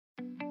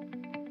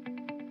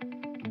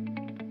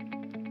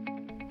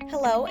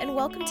Hello, and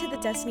welcome to the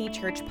Destiny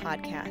Church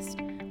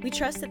podcast. We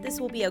trust that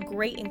this will be a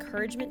great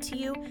encouragement to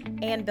you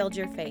and build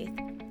your faith.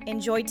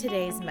 Enjoy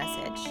today's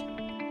message.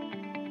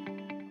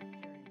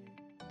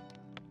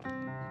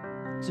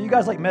 So you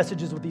guys like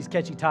messages with these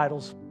catchy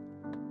titles?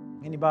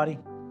 Anybody?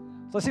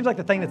 So it seems like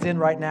the thing that's in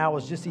right now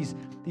is just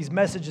these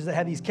messages that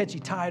have these catchy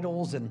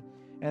titles, and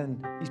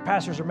these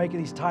pastors are making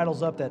these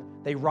titles up that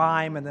they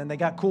rhyme, and then they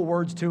got cool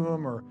words to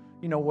them, or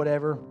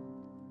whatever.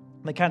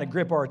 They kind of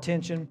grip our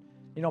attention.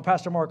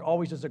 Pastor Mark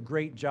always does a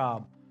great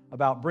job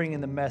about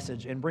bringing the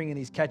message and bringing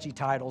these catchy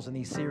titles and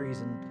these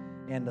series,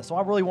 and so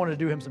I really wanted to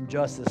do him some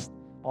justice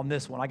on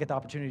this one. I get the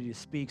opportunity to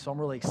speak, so I'm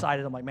really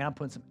excited. I'm like, man, I'm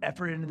putting some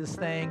effort into this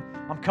thing.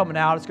 I'm coming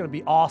out. It's going to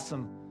be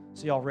awesome.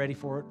 So y'all ready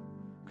for it?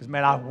 Because,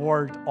 man, I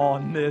worked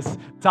on this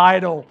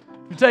title.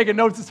 If you're taking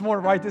notes this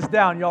morning, write this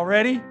down. Y'all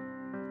ready?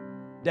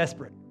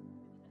 Desperate.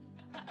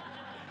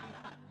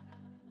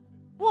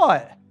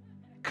 What?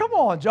 Come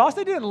on, Josh.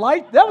 They didn't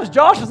like that. Was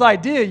Josh's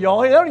idea,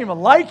 y'all. They don't even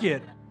like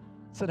it.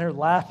 Sitting there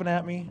laughing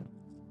at me.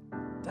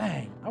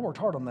 Dang, I worked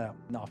hard on that.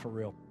 No, for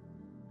real.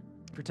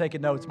 If you're taking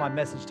notes, my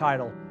message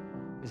title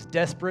is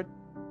Desperate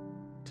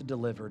to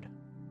Delivered.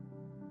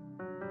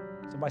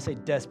 Somebody say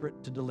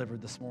desperate to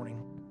delivered this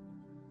morning.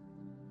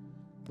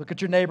 Look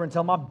at your neighbor and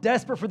tell them, I'm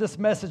desperate for this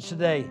message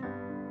today.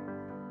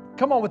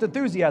 Come on with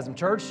enthusiasm,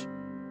 church.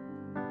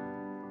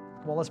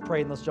 Well, let's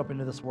pray and let's jump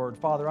into this word.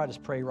 Father, I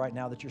just pray right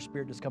now that your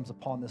Spirit just comes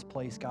upon this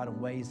place, God, in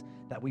ways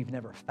that we've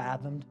never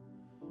fathomed.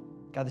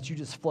 God, that you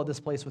just flood this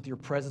place with your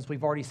presence.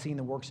 We've already seen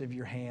the works of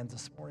your hands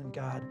this morning,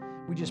 God.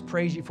 We just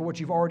praise you for what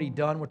you've already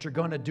done, what you're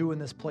going to do in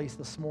this place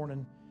this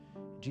morning.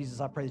 Jesus,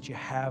 I pray that you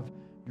have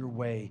your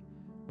way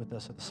with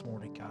us this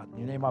morning, God. In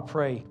your name I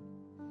pray.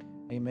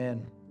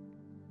 Amen.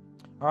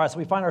 All right, so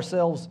we find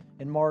ourselves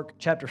in Mark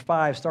chapter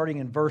 5, starting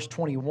in verse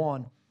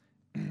 21.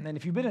 And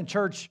if you've been in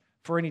church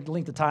for any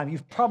length of time,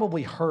 you've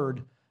probably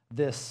heard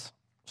this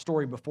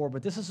story before,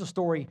 but this is a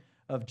story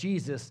of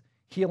Jesus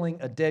healing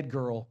a dead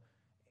girl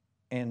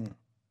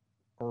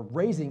or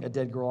raising a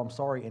dead girl,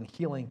 and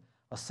healing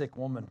a sick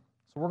woman.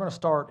 So we're going to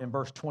start in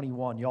verse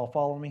 21. Y'all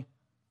follow me?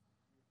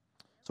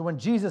 So when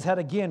Jesus had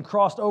again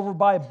crossed over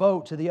by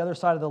boat to the other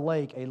side of the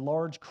lake, a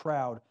large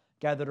crowd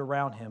gathered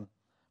around him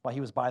while he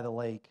was by the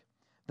lake.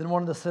 Then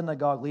one of the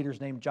synagogue leaders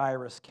named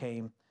Jairus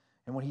came,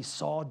 and when he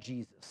saw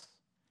Jesus,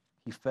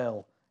 he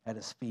fell at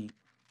his feet.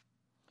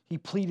 He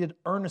pleaded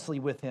earnestly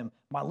with him,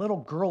 my little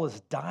girl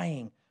is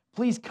dying.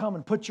 Please come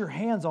and put your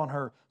hands on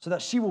her so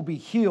that she will be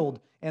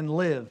healed and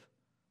live.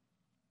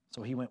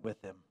 So he went with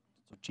him.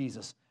 So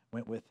Jesus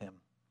went with him.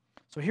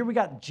 So here we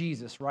got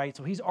Jesus, right?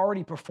 So he's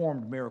already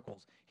performed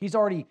miracles. He's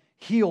already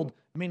healed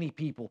many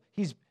people.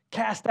 He's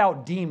cast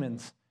out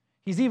demons.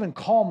 He's even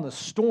calmed the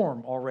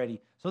storm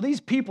already. So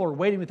these people are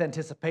waiting with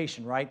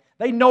anticipation, right?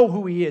 They know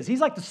who he is. He's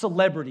like the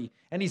celebrity,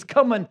 and he's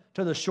coming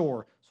to the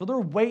shore. So they're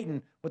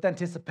waiting with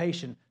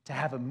anticipation to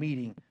have a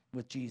meeting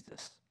with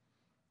Jesus.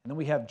 And then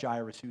we have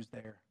Jairus, who's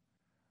there,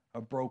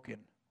 a broken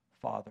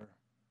father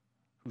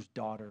whose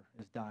daughter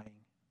is dying.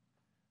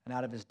 And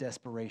out of his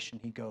desperation,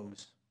 he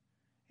goes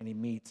and he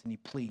meets and he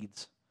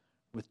pleads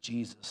with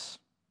Jesus.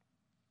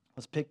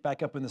 Let's pick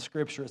back up in the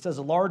scripture. It says,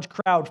 a large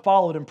crowd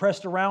followed and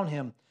pressed around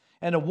him,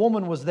 and a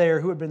woman was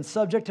there who had been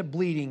subject to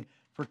bleeding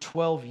for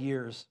 12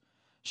 years.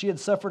 She had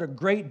suffered a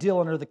great deal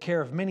under the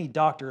care of many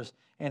doctors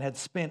and had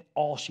spent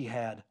all she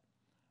had.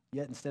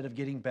 Yet instead of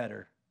getting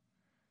better,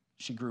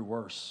 she grew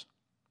worse.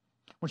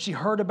 When she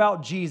heard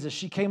about Jesus,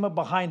 she came up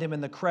behind him in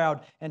the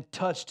crowd and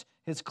touched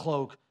his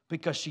cloak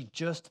because she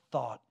just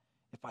thought,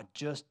 if I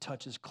just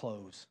touch his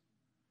clothes,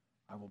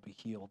 I will be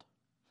healed.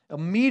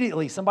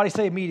 Immediately, somebody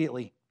say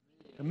immediately.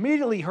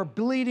 Immediately her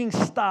bleeding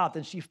stopped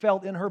and she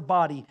felt in her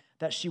body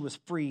that she was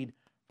freed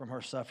from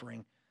her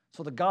suffering.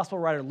 So the gospel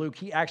writer Luke,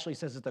 he actually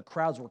says that the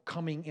crowds were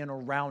coming in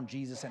around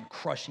Jesus and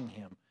crushing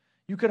him.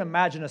 You can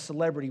imagine a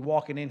celebrity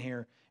walking in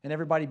here and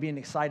everybody being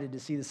excited to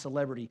see the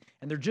celebrity.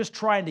 And they're just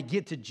trying to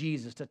get to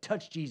Jesus, to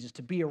touch Jesus,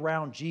 to be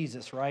around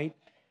Jesus, right?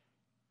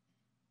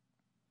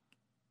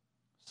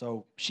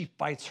 So she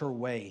fights her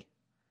way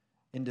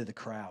into the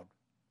crowd.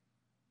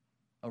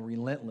 A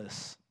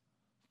relentless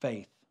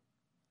faith.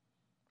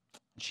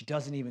 And she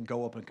doesn't even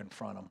go up and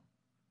confront him.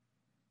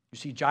 You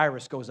see,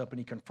 Jairus goes up and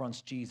he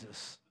confronts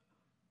Jesus,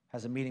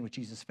 has a meeting with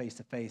Jesus face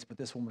to face, but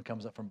this woman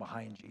comes up from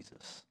behind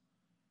Jesus,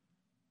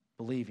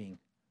 believing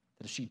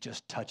that if she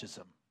just touches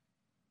him,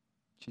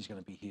 she's going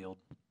to be healed.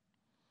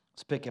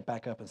 Let's pick it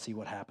back up and see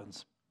what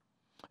happens.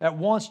 At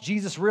once,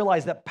 Jesus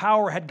realized that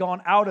power had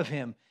gone out of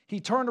him. He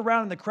turned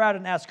around in the crowd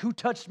and asked, who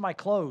touched my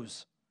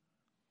clothes?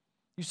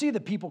 You see the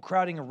people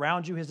crowding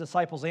around you, his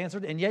disciples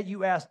answered, and yet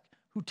you asked,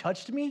 who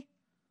touched me?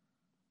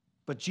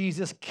 But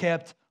Jesus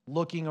kept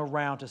looking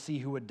around to see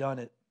who had done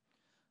it.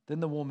 Then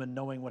the woman,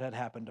 knowing what had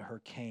happened to her,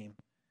 came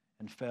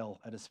and fell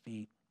at his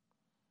feet.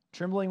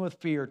 Trembling with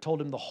fear, told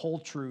him the whole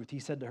truth. He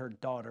said to her,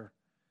 daughter,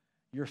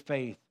 your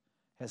faith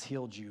has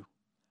healed you.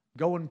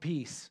 Go in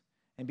peace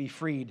and be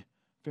freed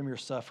from your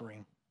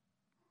suffering.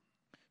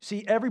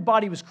 See,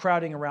 everybody was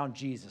crowding around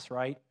Jesus,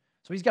 right?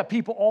 So he's got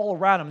people all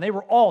around him. They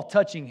were all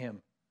touching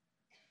him.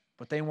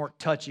 but they weren't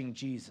touching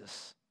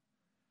Jesus.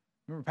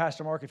 Remember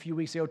Pastor Mark a few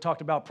weeks ago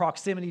talked about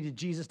proximity to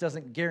Jesus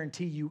doesn't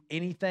guarantee you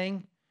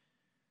anything?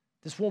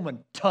 This woman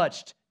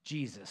touched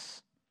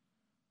Jesus.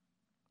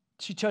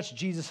 She touched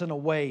Jesus in a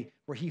way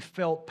where he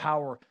felt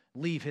power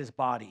leave his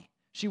body.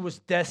 She was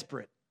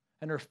desperate,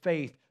 and her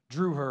faith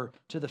drew her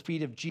to the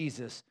feet of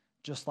Jesus,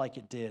 just like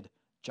it did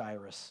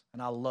Jairus.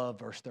 And I love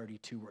verse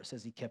 32 where it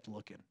says he kept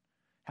looking.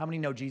 How many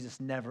know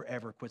Jesus never,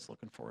 ever quits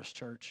looking for us,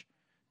 church?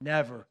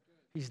 Never.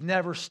 He's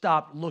never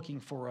stopped looking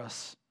for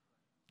us.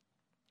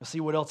 Let's see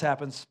what else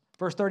happens.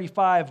 Verse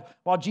 35,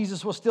 while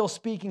Jesus was still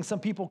speaking, some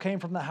people came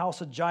from the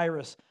house of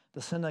Jairus,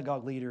 the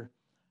synagogue leader.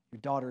 Your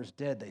daughter is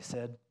dead, they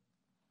said.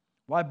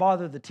 Why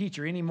bother the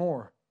teacher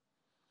anymore?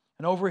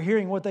 And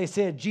overhearing what they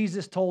said,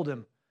 Jesus told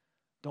him,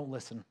 don't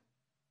listen.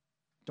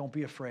 Don't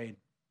be afraid.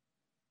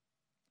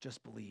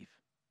 Just believe.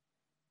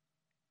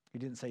 He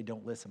didn't say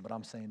don't listen, but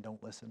I'm saying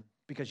don't listen.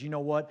 Because you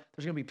know what?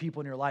 There's going to be people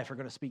in your life who are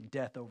going to speak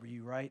death over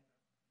you, right?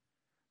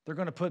 They're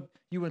going to put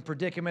you in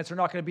predicaments. They're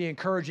not going to be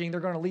encouraging.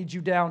 They're going to lead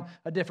you down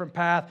a different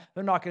path.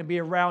 They're not going to be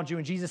around you.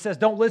 And Jesus says,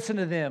 don't listen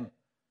to them.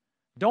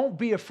 Don't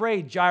be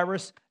afraid,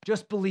 Jairus.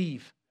 Just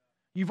believe.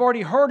 You've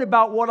already heard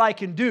about what I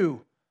can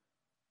do.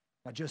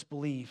 Now just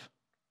believe.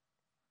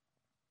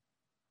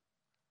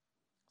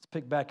 Let's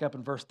pick back up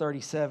in verse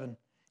 37.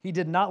 He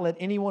did not let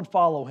anyone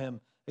follow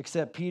him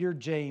except Peter,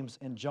 James,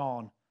 and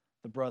John,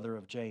 the brother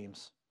of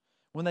James.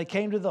 When they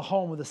came to the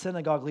home of the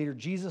synagogue leader,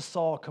 Jesus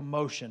saw a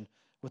commotion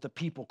with the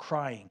people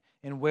crying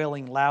and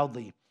wailing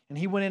loudly. And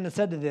he went in and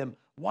said to them,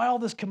 why all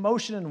this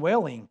commotion and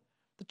wailing?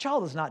 The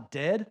child is not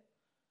dead.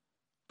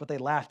 But they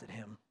laughed at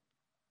him.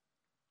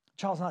 The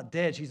child's not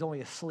dead, she's only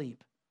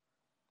asleep.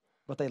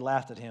 But they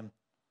laughed at him.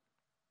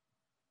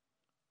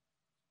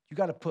 You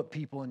got to put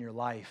people in your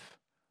life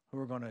who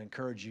are going to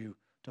encourage you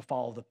to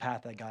follow the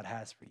path that God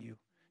has for you.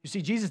 You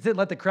see, Jesus didn't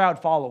let the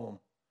crowd follow him.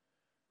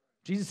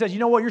 Jesus says, you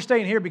know what, you're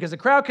staying here because the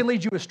crowd can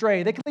lead you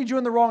astray. They can lead you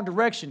in the wrong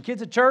direction.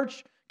 Kids at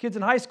church, kids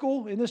in high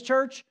school, in this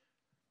church,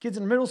 kids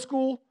in middle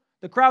school,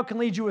 the crowd can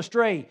lead you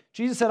astray.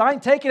 Jesus said, I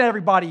ain't taking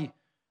everybody.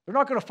 They're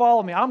not going to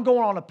follow me. I'm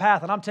going on a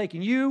path, and I'm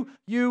taking you,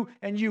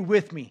 and you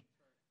with me.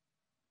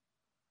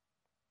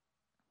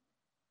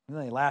 And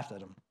then they laughed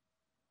at him.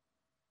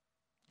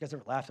 You guys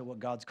ever laughed at what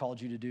God's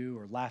called you to do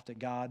or laughed at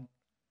God?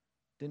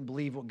 Didn't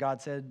believe what God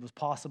said was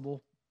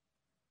possible?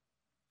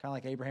 Kind of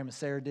like Abraham and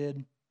Sarah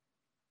did.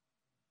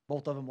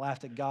 Both of them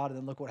laughed at God, and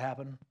then look what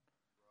happened.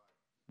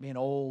 Being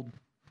old,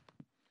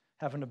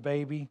 having a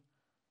baby.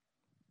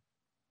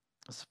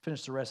 Let's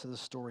finish the rest of the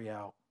story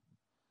out.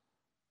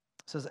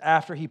 It says,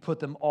 after he put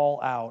them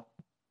all out,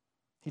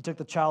 he took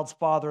the child's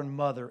father and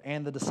mother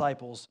and the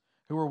disciples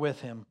who were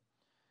with him,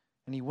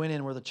 and he went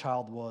in where the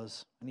child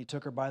was, and he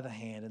took her by the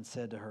hand and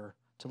said to her,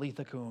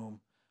 Talitha koum,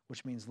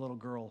 which means little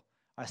girl,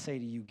 I say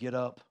to you, get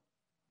up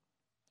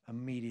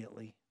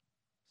immediately.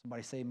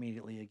 Somebody say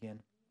immediately again.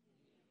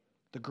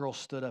 The girl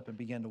stood up and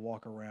began to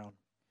walk around.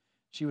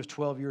 She was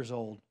 12 years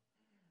old,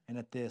 and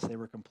at this they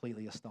were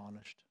completely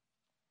astonished.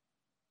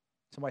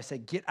 Somebody say,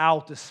 get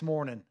out this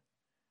morning.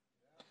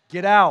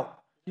 Get out.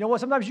 You know what?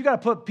 Sometimes you got to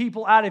put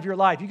people out of your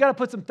life. You got to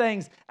put some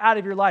things out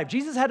of your life.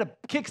 Jesus had to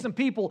kick some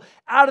people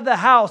out of the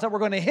house that were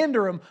going to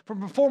hinder him from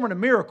performing a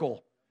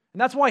miracle.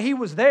 And that's why he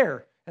was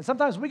there. And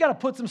sometimes we got to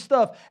put some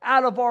stuff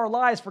out of our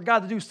lives for God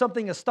to do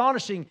something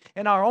astonishing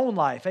in our own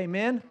life.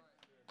 Amen?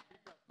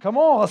 Come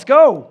on, let's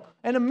go.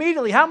 And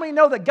immediately, how many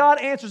know that God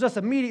answers us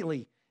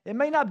immediately? It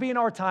may not be in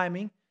our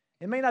timing.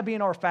 It may not be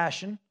in our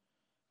fashion.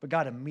 But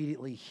God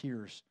immediately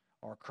hears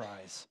our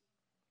cries.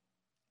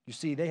 You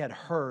see, they had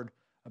heard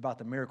about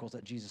the miracles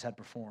that Jesus had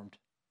performed.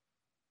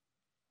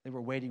 They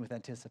were waiting with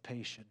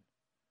anticipation.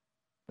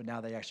 But now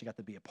they actually got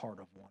to be a part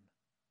of one.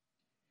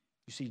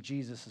 You see,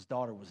 Jesus'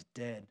 daughter was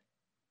dead.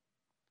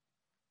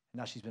 And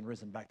now she's been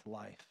risen back to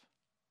life.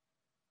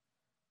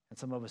 And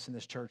some of us in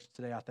this church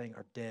today, I think,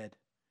 are dead.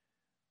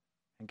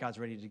 And God's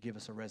ready to give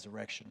us a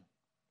resurrection.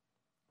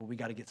 But we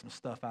got to get some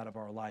stuff out of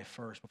our life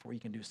first before he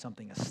can do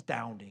something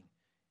astounding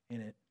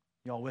in it.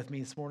 Y'all with me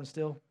this morning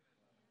still?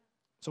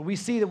 So we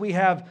see that we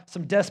have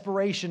some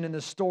desperation in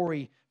this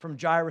story from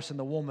Jairus and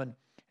the woman.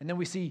 And then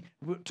we see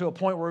to a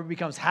point where it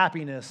becomes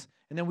happiness.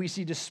 And then we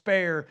see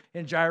despair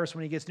in Jairus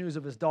when he gets news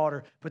of his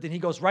daughter. But then he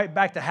goes right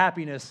back to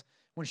happiness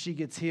when she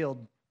gets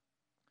healed.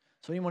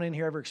 So anyone in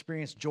here ever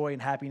experienced joy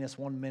and happiness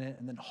 1 minute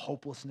and then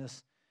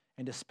hopelessness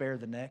and despair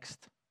the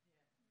next?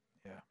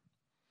 Yeah.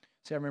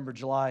 See, I remember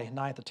July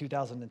 9th of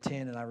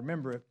 2010, and I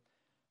remember it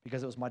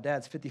because it was my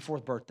dad's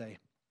 54th birthday.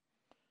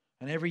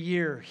 And every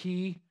year,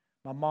 he,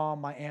 my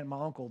mom, my aunt,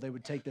 my uncle, they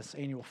would take this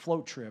annual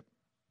float trip.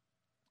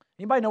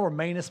 Anybody know where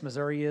Manus,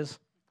 Missouri is?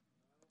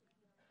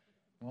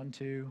 1,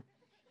 2,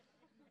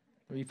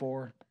 3,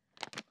 4.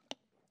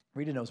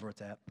 Rita knows where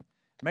it's at.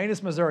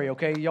 Manus, Missouri,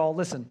 okay? Y'all,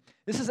 listen.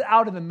 This is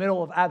out in the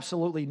middle of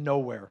absolutely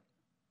nowhere.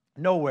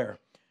 Nowhere,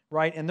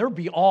 right? And they're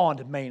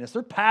beyond Manus.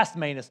 They're past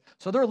Manus.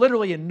 So they're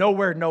literally in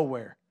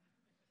nowhere.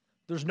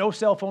 There's no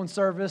cell phone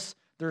service.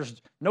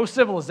 There's no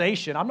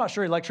civilization. I'm not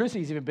sure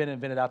electricity's even been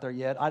invented out there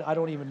yet. I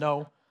don't even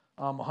know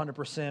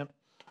 100%.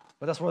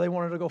 But that's where they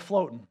wanted to go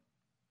floating.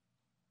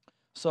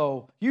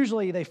 So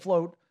usually they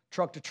float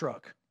truck to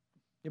truck.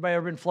 Anybody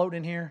ever been floating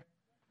in here?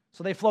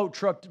 So they float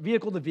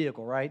vehicle to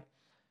vehicle, right?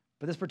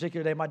 But this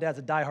particular day, my dad's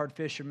a diehard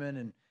fisherman,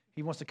 and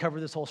he wants to cover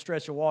this whole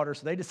stretch of water.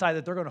 So they decide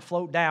that they're going to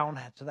float down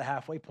to the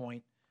halfway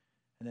point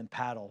and then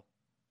paddle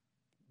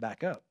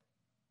back up.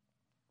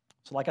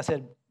 So like I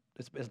said,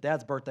 it's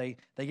Dad's birthday.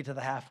 They get to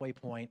the halfway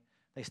point.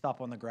 They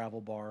stop on the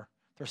gravel bar.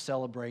 They're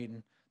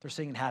celebrating. They're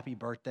singing happy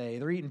birthday.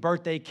 They're eating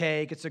birthday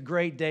cake. It's a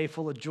great day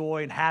full of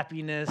joy and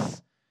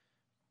happiness.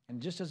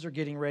 And just as they're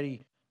getting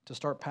ready to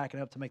start packing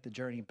up to make the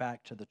journey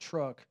back to the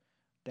truck,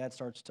 Dad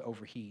starts to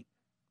overheat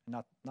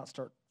and not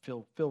start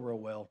feel real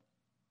well.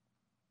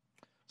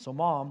 So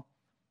Mom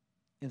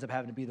ends up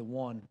having to be the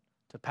one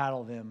to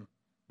paddle them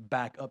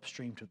back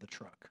upstream to the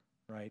truck,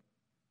 right?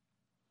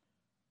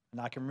 And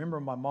I can remember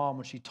my mom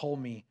when she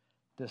told me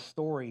this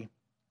story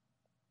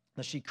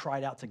that she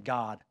cried out to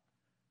God.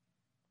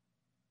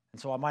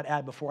 And so I might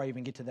add before I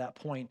even get to that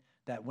point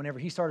that whenever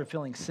he started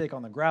feeling sick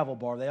on the gravel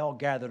bar, they all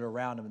gathered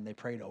around him and they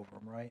prayed over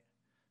him, right?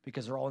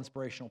 Because they're all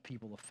inspirational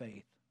people of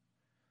faith.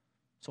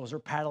 So as they're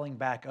paddling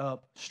back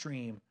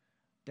upstream,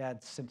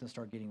 Dad's symptoms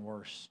start getting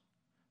worse.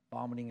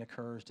 Vomiting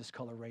occurs,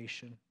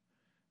 discoloration,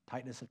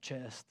 tightness of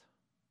chest.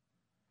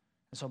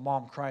 And so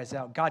Mom cries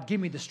out, God, give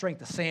me the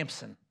strength of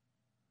Samson.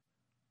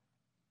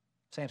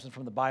 Samson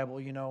from the Bible,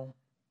 you know,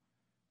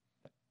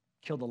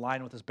 killed a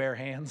lion with his bare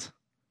hands.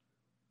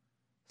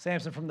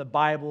 Samson from the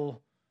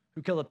Bible,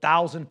 who killed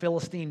 1,000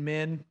 Philistine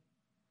men.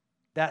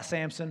 That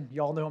Samson,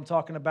 y'all know who I'm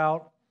talking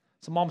about.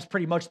 So Mom's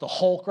pretty much the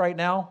Hulk right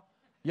now.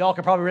 Y'all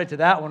can probably relate to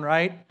that one,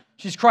 right?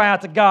 She's crying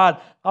out to God,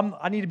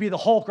 I need to be the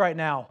Hulk right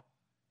now.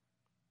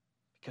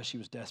 Because she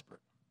was desperate.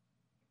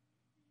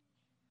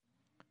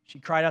 She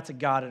cried out to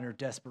God in her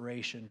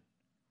desperation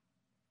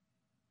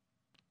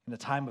in a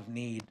time of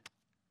need.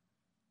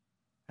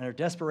 And her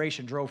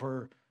desperation drove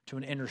her to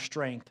an inner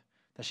strength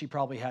that she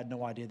probably had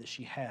no idea that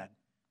she had.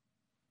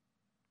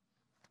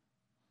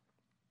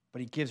 But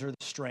he gives her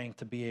the strength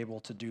to be able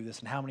to do this.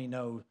 And how many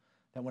know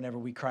that whenever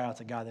we cry out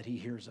to God that he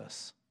hears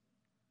us?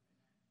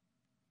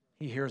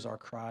 He hears our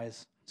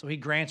cries. So he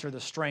grants her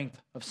the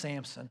strength of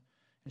Samson.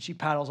 And she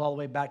paddles all the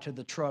way back to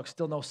the truck.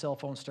 Still no cell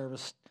phone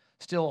service.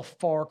 Still a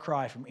far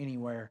cry from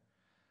anywhere.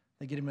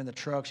 They get him in the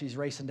truck. She's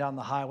racing down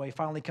the highway.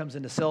 Finally comes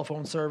into cell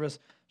phone service.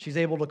 She's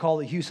able to call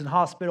the Houston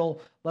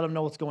hospital, let them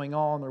know what's going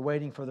on. They're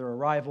waiting for their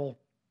arrival.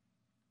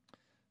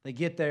 They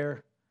get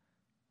there.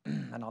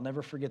 And I'll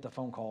never forget the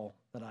phone call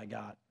that I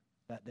got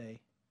that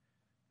day.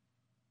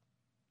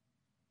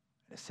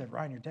 It said,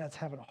 Ryan, your dad's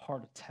having a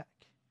heart attack.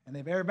 And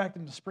they've airbagged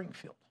him to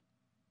Springfield.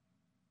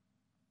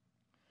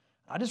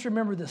 I just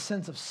remember this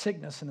sense of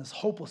sickness and this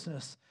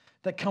hopelessness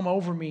that come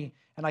over me.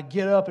 And I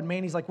get up and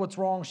Manny's like, what's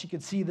wrong? She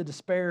could see the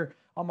despair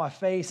on my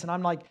face. And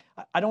I'm like,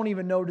 I don't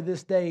even know to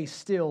this day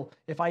still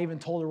if I even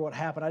told her what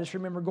happened. I just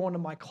remember going to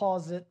my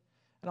closet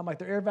and I'm like,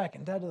 they're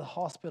airbacking Dad to the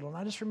hospital. And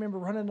I just remember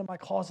running to my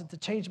closet to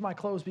change my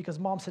clothes because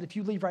Mom said, if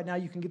you leave right now,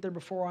 you can get there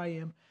before I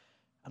am.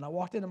 And I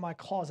walked into my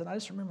closet and I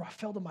just remember I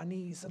fell to my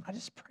knees and I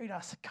just prayed.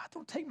 I said, God,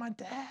 don't take my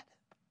dad.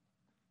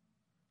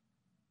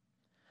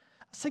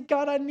 I said,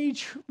 God, I need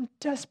you. I'm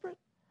desperate.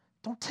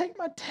 Don't take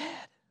my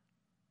dad.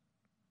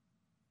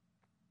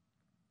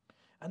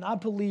 And I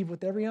believe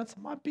with every ounce of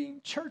my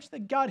being, church,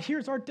 that God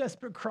hears our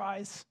desperate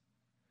cries.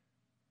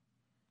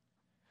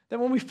 That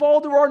when we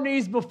fall to our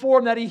knees before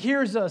him, that he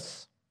hears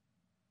us.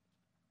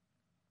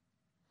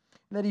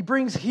 And that he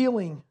brings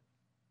healing.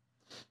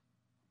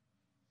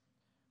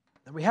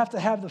 That we have to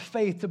have the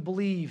faith to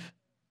believe.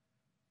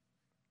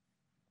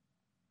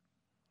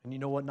 And you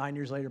know what? 9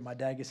 years later, my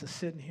dad gets to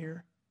sit in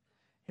here,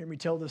 hear me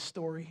tell this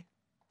story.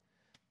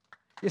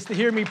 Gets to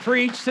hear me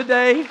preach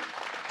today.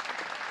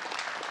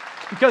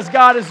 Because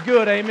God is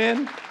good,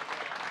 amen?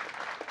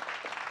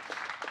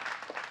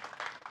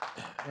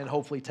 And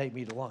hopefully take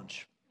me to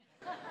lunch.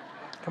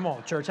 Come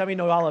on, church. How many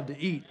know I love to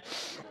eat?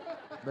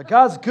 But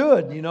God's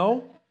good, you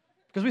know?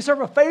 Because we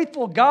serve a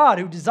faithful God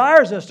who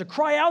desires us to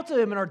cry out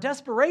to him in our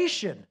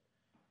desperation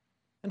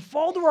and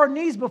fall to our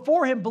knees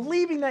before him,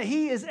 believing that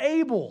he is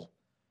able.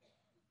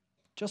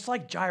 Just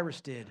like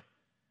Jairus did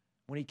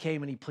when he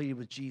came and he pleaded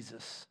with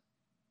Jesus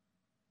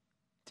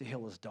to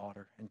heal his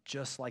daughter. And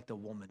just like the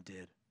woman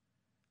did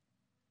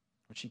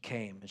when she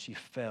came and she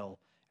fell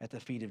at the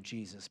feet of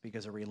Jesus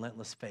because her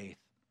relentless faith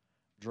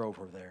drove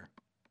her there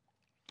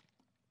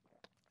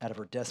out of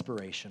her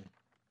desperation.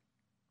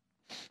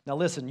 Now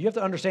listen, you have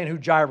to understand who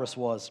Jairus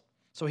was.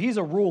 So he's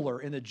a ruler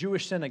in the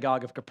Jewish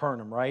synagogue of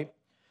Capernaum, right?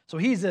 So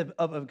he's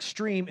of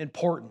extreme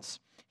importance.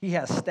 He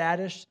has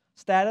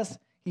status.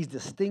 He's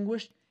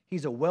distinguished.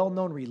 He's a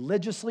well-known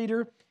religious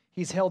leader.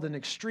 He's held in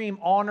extreme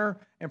honor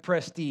and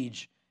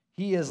prestige.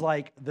 He is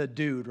like the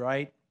dude,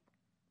 right?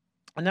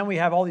 And then we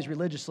have all these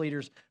religious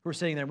leaders who are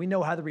sitting there. We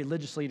know how the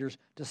religious leaders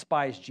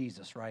despise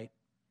Jesus, right?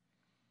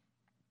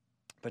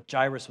 But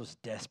Jairus was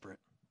desperate.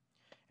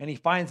 And he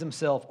finds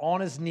himself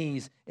on his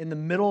knees in the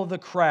middle of the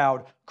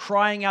crowd,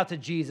 crying out to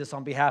Jesus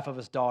on behalf of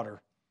his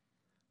daughter.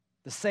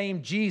 The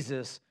same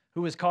Jesus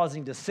who is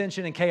causing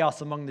dissension and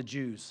chaos among the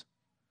Jews.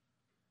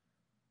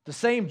 The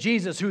same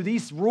Jesus who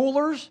these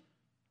rulers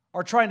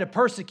are trying to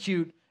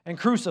persecute and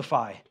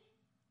crucify.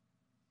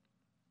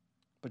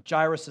 But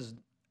Jairus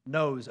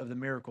knows of the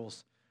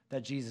miracles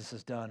that Jesus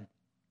has done.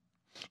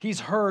 He's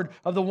heard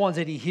of the ones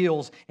that he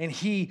heals, and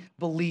he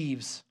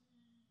believes.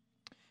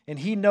 And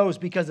he knows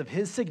because of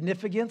his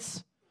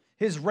significance,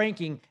 his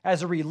ranking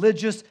as a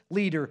religious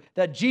leader,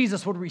 that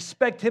Jesus would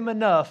respect him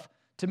enough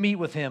to meet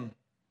with him.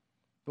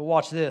 But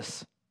watch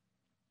this.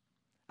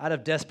 Out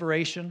of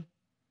desperation,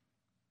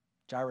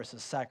 Jairus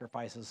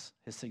sacrifices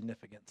his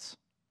significance.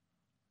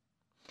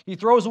 He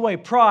throws away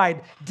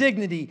pride,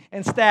 dignity,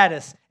 and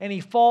status, and he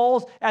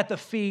falls at the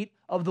feet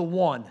of the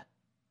one,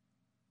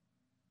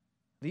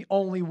 the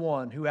only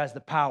one who has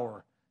the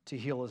power to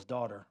heal his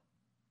daughter.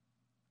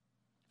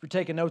 If you're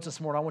taking notes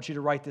this morning, I want you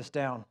to write this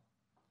down.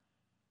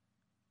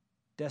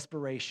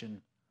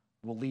 Desperation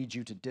will lead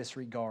you to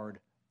disregard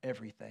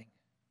everything.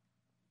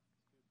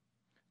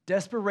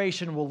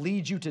 Desperation will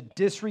lead you to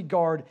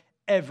disregard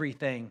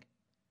everything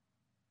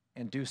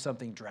and do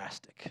something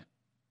drastic.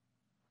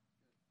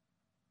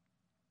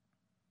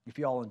 If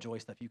you all enjoy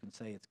stuff, you can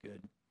say it's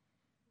good.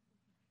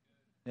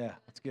 Yeah,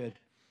 that's good.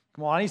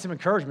 Come on, I need some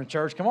encouragement,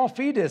 church. Come on,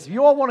 feed this. If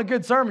you all want a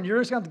good sermon, you're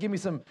just going to have to give me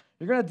some.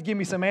 You're going to have to give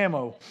me some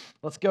ammo.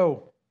 Let's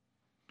go.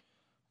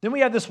 Then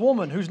we have this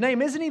woman whose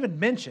name isn't even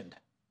mentioned.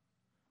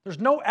 There's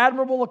no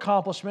admirable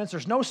accomplishments.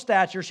 There's no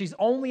stature. She's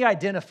only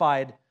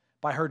identified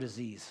by her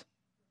disease.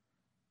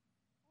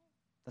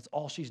 That's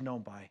all she's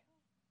known by.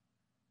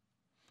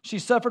 She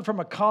suffered from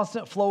a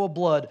constant flow of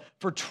blood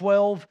for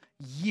 12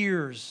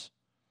 years.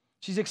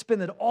 She's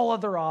expended all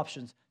other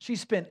options. She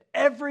spent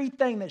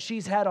everything that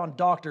she's had on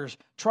doctors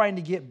trying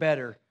to get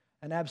better,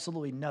 and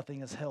absolutely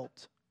nothing has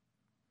helped.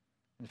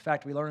 In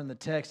fact, we learn in the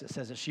text, it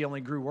says that she only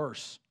grew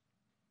worse.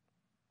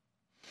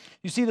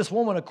 You see, this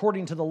woman,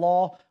 according to the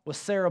law, was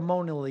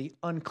ceremonially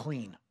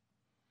unclean.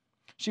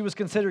 She was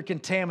considered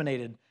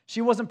contaminated.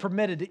 She wasn't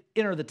permitted to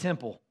enter the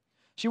temple.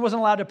 She wasn't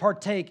allowed to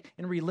partake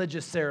in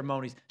religious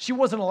ceremonies. She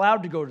wasn't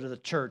allowed to go to the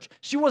church.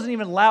 She wasn't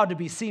even allowed to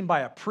be seen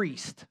by a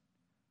priest.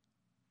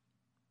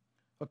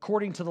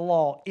 According to the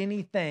law,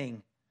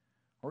 anything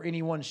or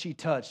anyone she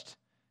touched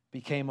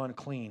became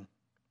unclean.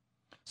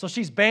 So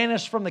she's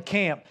banished from the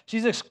camp.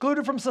 She's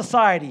excluded from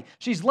society.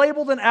 She's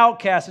labeled an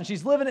outcast, and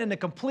she's living in a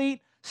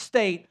complete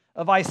state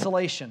of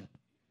isolation.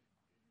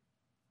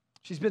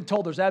 She's been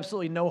told there's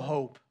absolutely no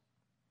hope.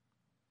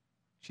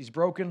 She's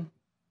broken.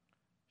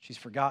 She's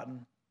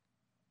forgotten.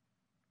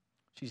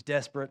 She's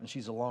desperate, and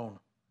she's alone.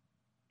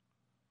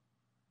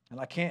 And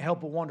I can't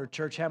help but wonder,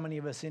 church, how many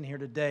of us in here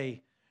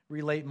today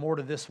relate more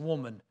to this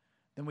woman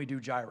than we do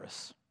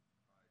Jairus.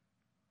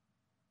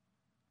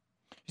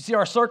 You see,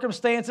 our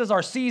circumstances,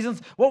 our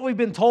seasons, what we've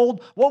been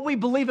told, what we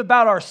believe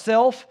about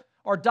ourselves,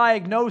 our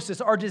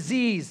diagnosis, our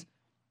disease,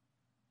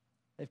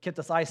 they've kept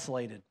us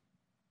isolated,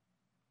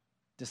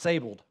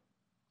 disabled.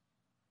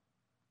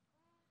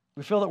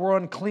 We feel that we're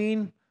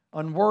unclean,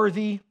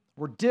 unworthy,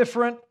 we're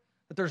different,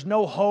 that there's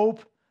no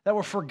hope, that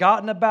we're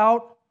forgotten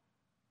about,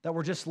 that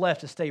we're just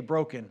left to stay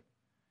broken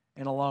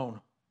and alone.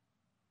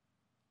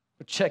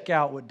 But check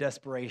out what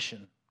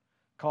desperation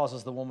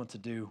causes the woman to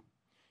do.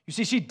 You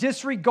see, she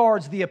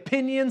disregards the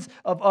opinions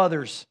of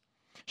others.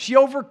 She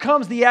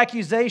overcomes the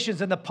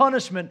accusations and the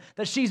punishment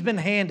that she's been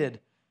handed.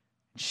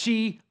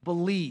 She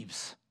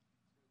believes.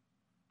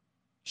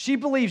 She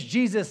believes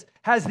Jesus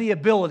has the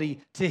ability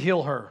to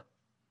heal her.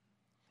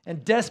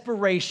 And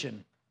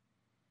desperation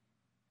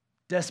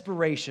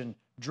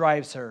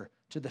drives her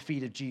to the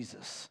feet of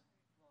Jesus.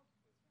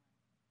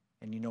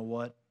 And you know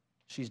what?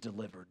 She's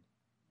delivered.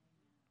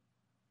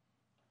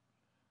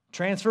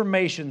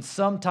 Transformation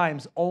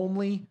sometimes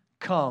only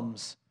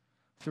comes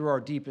through our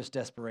deepest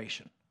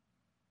desperation.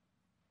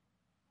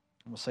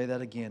 I'm going to say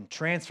that again.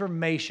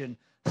 Transformation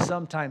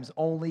sometimes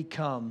only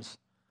comes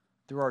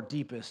through our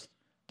deepest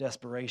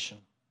desperation.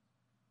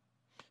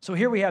 So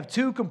here we have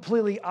two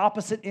completely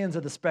opposite ends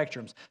of the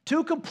spectrums,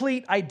 two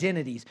complete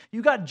identities.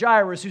 You got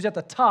Jairus, who's at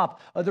the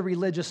top of the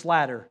religious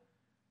ladder,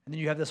 and then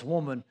you have this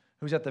woman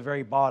who's at the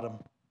very bottom.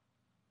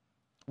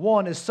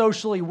 One is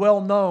socially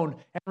well-known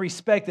and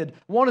respected.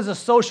 One is a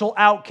social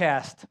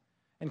outcast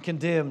and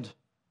condemned.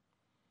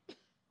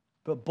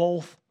 But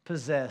both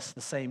possess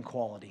the same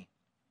quality.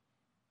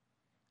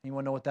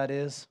 Anyone know what that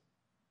is?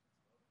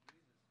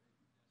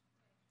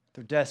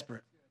 They're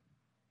desperate.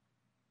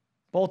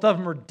 Both of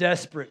them are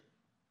desperate.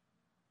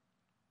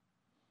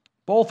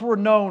 Both were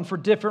known for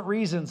different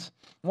reasons.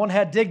 One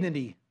had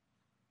dignity.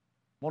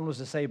 One was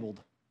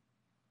disabled.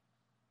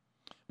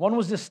 One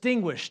was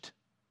distinguished.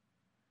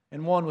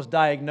 And one was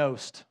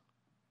diagnosed.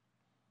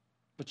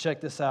 But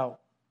check this out.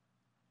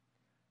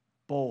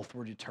 Both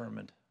were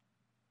determined.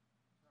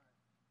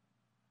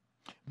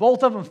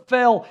 Both of them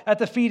fell at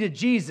the feet of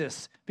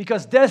Jesus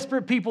because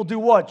desperate people do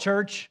what,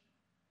 church?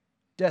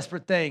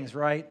 Desperate things,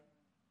 right?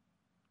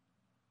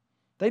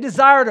 They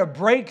desired a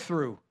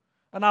breakthrough.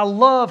 And I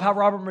love how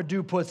Robert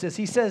Madu puts this.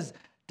 He says,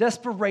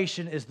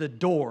 desperation is the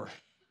door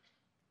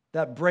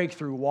that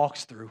breakthrough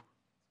walks through.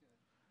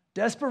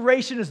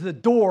 Desperation is the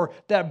door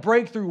that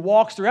breakthrough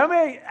walks through.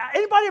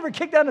 Anybody ever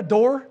kicked down a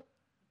door?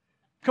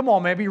 Come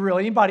on, man, be real.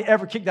 Anybody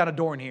ever kicked down a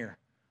door in here?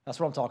 That's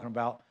what I'm talking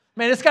about.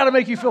 Man, it's got to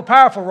make you feel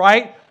powerful,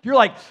 right? You're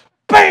like,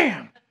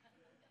 bam!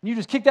 And you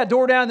just kick that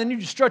door down, and then you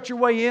just strut your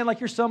way in like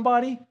you're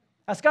somebody.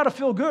 That's got to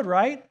feel good,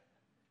 right?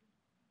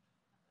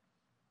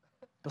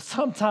 But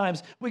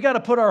sometimes we got to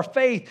put our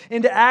faith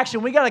into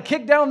action. We got to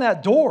kick down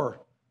that door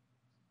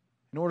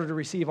in order to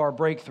receive our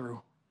breakthrough.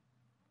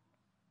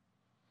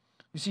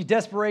 You see,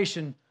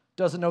 desperation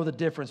doesn't know the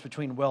difference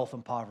between wealth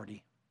and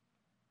poverty.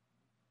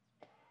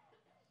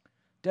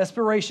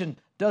 Desperation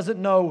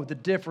doesn't know the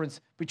difference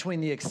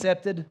between the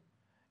accepted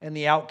and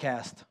the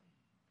outcast,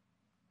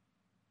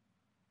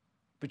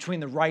 between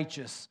the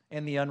righteous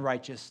and the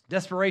unrighteous.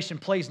 Desperation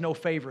plays no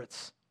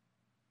favorites.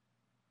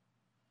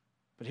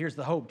 But here's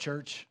the hope,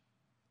 church.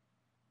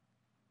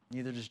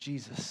 Neither does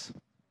Jesus.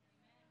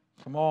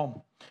 Come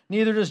on.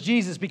 Neither does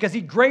Jesus, because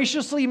he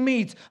graciously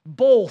meets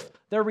both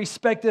their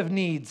respective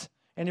needs,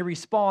 and he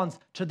responds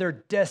to their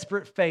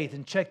desperate faith.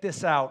 And check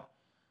this out,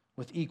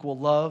 with equal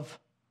love,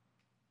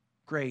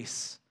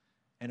 grace,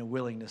 and a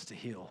willingness to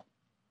heal.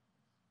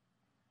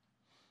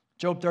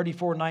 Job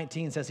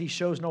 34:19 says he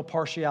shows no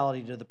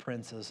partiality to the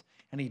princes,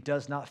 and he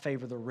does not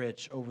favor the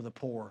rich over the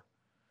poor,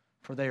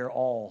 for they are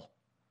all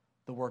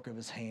the work of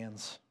his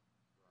hands.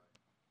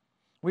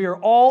 We are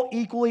all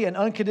equally and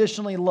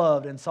unconditionally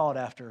loved and sought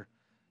after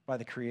by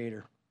the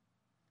Creator.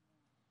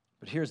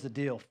 But here's the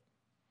deal.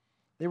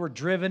 They were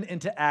driven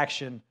into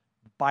action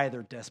by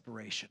their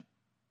desperation.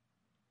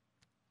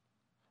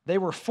 They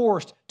were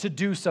forced to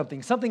do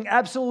something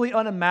absolutely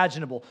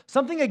unimaginable,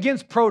 something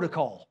against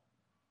protocol.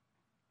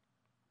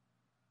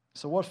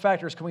 So what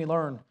factors can we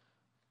learn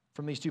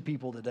from these two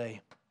people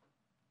today?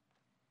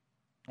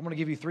 I'm going to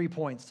give you 3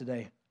 points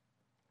today.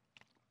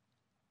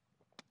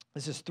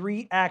 This is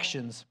 3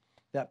 actions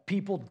that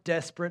people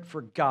desperate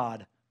for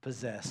God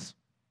possess.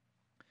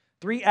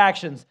 3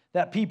 actions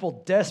that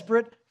people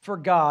desperate for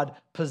God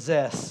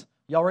possess.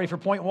 Y'all ready for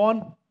point 1?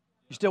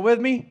 You still with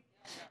me?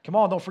 Come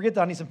on, don't forget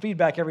that. I need some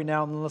feedback every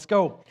now and then. Let's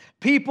go.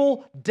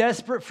 People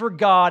desperate for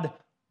God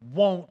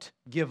won't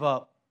give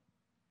up.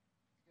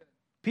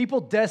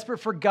 People desperate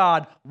for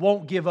God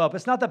won't give up.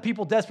 It's not that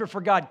people desperate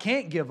for God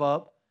can't give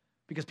up,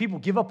 because people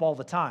give up all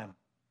the time.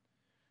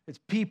 It's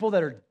people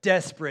that are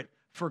desperate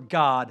for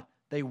God,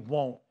 they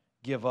won't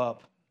give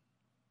up.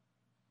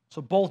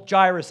 So both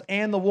Jairus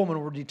and the woman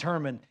were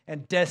determined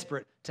and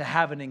desperate to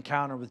have an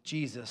encounter with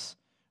Jesus,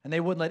 and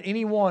they wouldn't let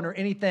anyone or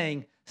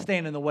anything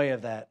stand in the way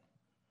of that.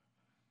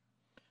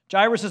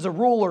 Jairus is a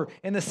ruler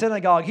in the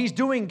synagogue. He's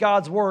doing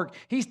God's work.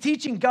 He's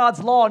teaching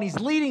God's law, and he's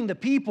leading the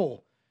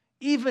people.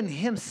 Even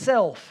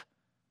himself,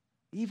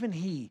 even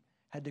he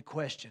had to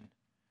question,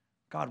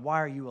 God, why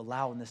are you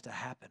allowing this to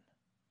happen?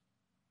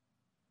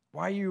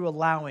 Why are you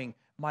allowing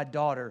my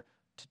daughter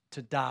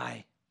to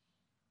die?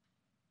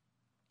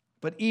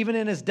 But even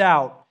in his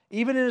doubt,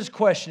 even in his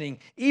questioning,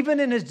 even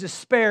in his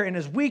despair, in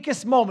his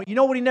weakest moment, you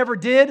know what he never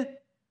did?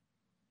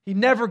 He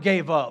never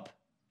gave up.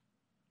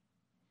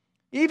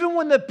 Even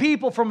when the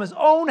people from his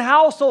own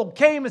household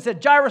came and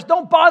said, Jairus,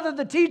 don't bother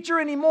the teacher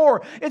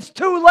anymore. It's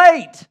too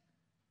late.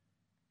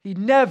 He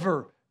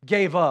never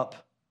gave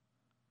up.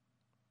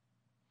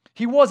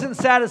 He wasn't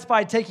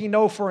satisfied taking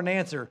no for an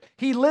answer.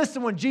 He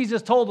listened when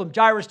Jesus told him,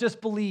 Jairus, just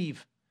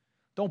believe.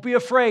 Don't be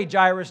afraid,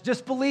 Jairus,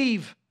 just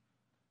believe.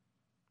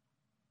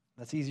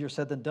 That's easier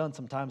said than done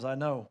sometimes, I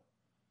know.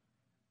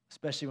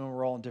 Especially when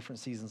we're all in different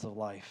seasons of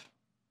life.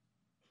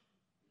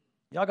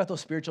 Y'all got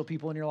those spiritual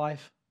people in your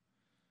life?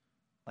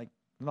 Like,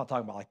 I'm not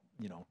talking about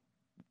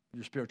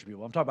your spiritual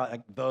people. I'm talking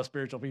about the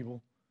spiritual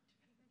people.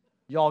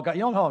 You know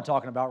who I'm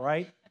talking about,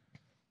 right?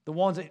 The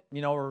ones that,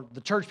 or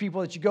the church people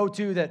that you go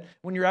to that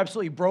when you're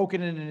absolutely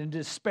broken and in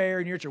despair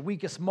and you're at your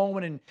weakest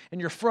moment and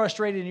you're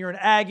frustrated and you're in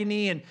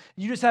agony and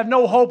you just have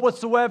no hope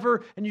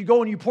whatsoever, and you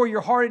go and you pour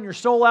your heart and your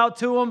soul out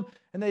to them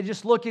and they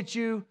just look at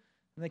you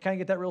and they kind of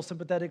get that real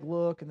sympathetic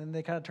look, and then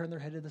they kind of turn their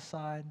head to the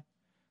side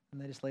and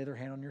they just lay their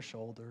hand on your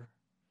shoulder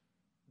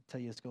and tell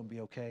you it's going to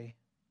be okay.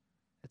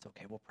 It's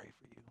okay, we'll pray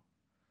for you.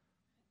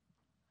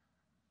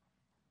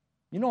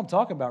 You know what I'm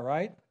talking about,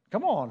 right?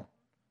 Come on.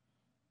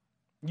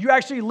 You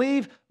actually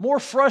leave more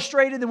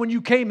frustrated than when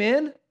you came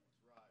in.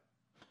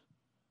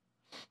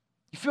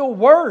 You feel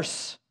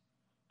worse.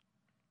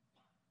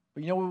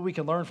 But you know what we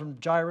can learn from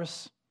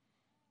Jairus?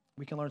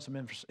 We can learn some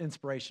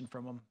inspiration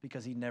from him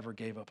because he never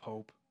gave up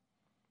hope.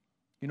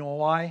 You know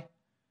why?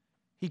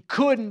 He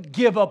couldn't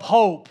give up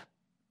hope.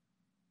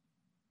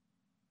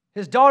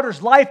 His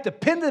daughter's life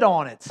depended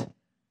on it.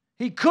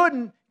 He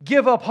couldn't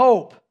give up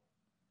hope.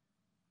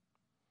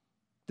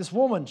 This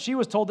woman, she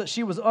was told that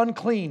she was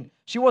unclean.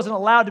 She wasn't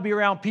allowed to be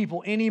around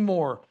people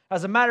anymore.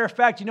 As a matter of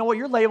fact, you know what?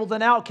 You're labeled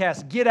an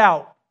outcast. Get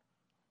out.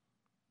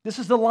 This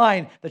is the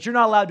line that you're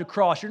not allowed to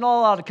cross. You're not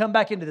allowed to come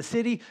back into the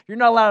city. You're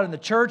not allowed in the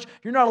church.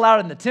 You're not allowed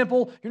in the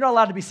temple. You're not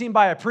allowed to be seen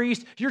by a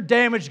priest. You're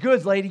damaged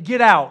goods, lady.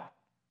 Get out.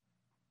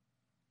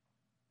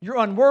 You're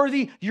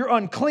unworthy. You're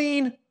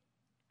unclean.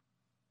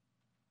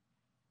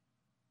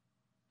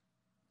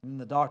 And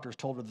the doctors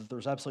told her that there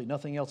was absolutely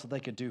nothing else that they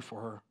could do for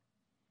her.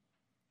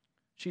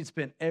 She'd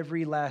spent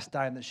every last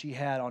dime that she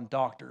had on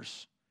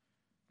doctors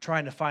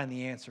trying to find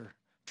the answer,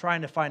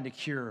 trying to find a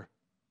cure.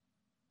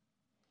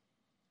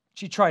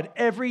 She tried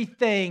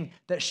everything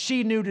that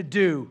she knew to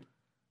do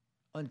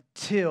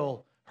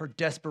until her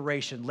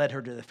desperation led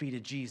her to the feet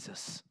of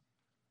Jesus.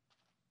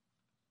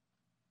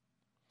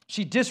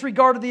 She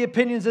disregarded the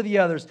opinions of the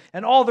others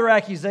and all their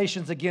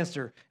accusations against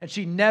her, and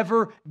she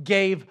never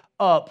gave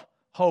up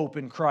hope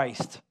in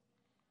Christ.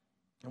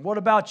 And what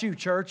about you,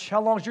 church?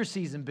 How long's your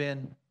season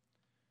been?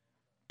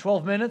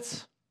 12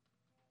 minutes?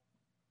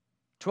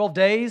 12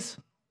 days?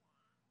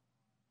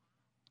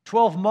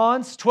 12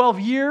 months? 12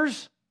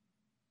 years?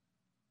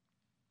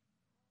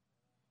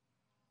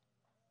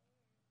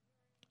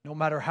 No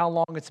matter how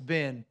long it's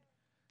been,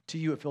 to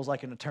you it feels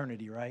like an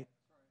eternity, right?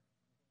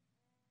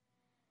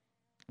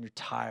 And you're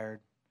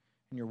tired,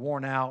 and you're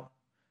worn out.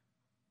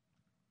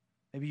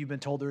 Maybe you've been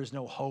told there is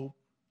no hope,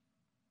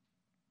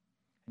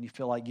 and you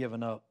feel like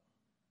giving up.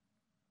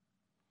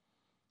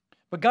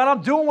 But God,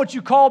 I'm doing what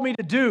you called me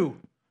to do.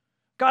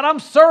 God, I'm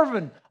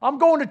serving. I'm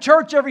going to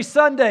church every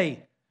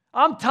Sunday.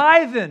 I'm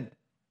tithing.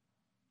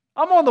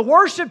 I'm on the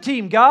worship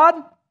team, God.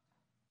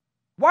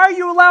 Why are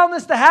you allowing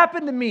this to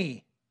happen to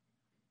me?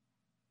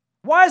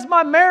 Why is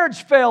my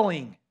marriage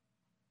failing?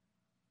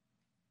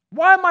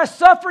 Why am I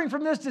suffering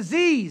from this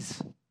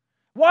disease?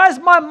 Why is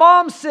my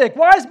mom sick?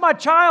 Why is my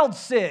child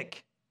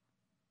sick?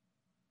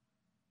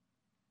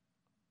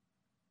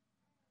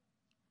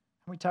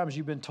 How many times have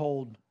you been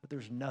told that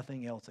there's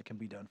nothing else that can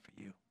be done for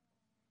you?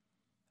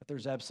 That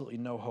there's absolutely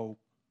no hope?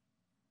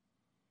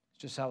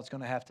 It's just how it's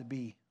going to have to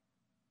be.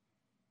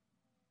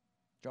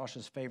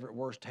 Josh's favorite,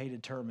 worst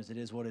hated term is "it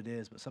is what it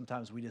is," but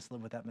sometimes we just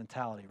live with that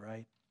mentality,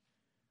 right?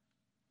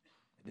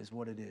 It is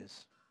what it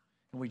is.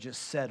 And we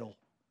just settle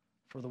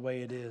for the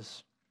way it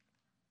is.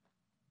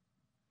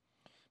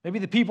 Maybe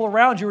the people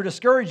around you are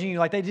discouraging you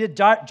like they did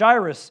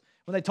Jairus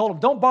when they told him,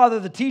 don't bother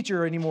the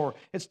teacher anymore.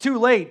 It's too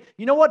late.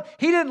 You know what?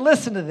 He didn't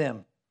listen to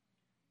them.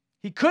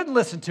 He couldn't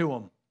listen to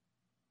them.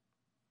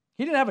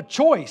 He didn't have a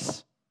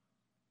choice.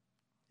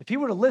 If he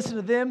would have listened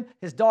to them,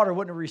 his daughter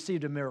wouldn't have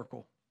received a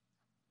miracle.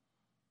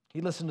 He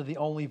listened to the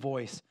only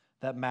voice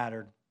that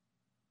mattered.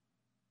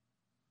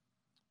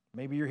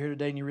 Maybe you're here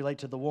today and you relate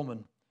to the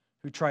woman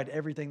who tried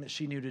everything that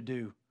she knew to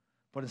do,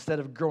 but instead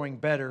of growing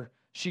better,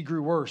 she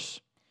grew worse.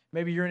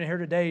 Maybe you're in here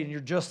today and you're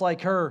just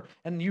like her,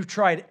 and you've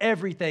tried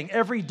everything,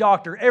 every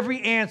doctor,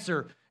 every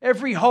answer,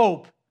 every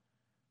hope,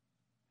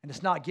 and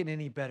it's not getting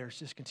any better. It's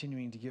just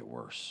continuing to get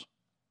worse.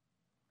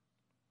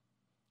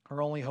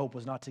 Her only hope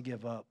was not to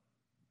give up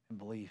and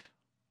believe.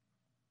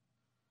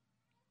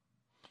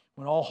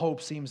 When all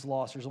hope seems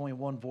lost, there's only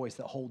one voice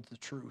that holds the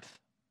truth.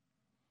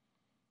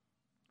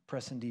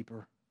 Press in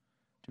deeper.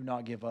 Do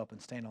not give up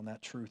and stand on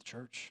that truth,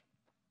 church.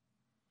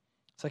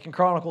 2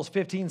 Chronicles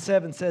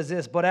 15:7 says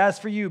this, but as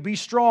for you, be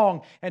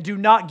strong and do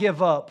not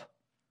give up,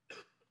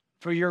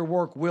 for your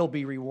work will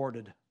be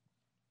rewarded.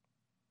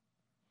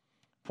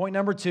 Point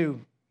number 2.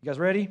 You guys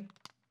ready?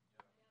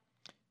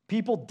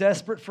 People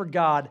desperate for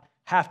God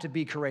have to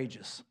be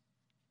courageous.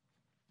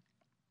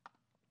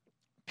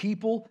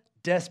 People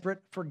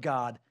desperate for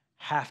God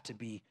have to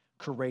be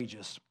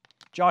courageous.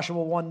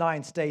 Joshua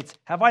 1:9 states,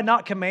 have I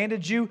not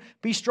commanded you?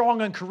 Be strong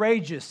and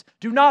courageous.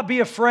 Do not be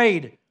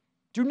afraid.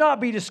 Do not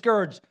be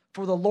discouraged,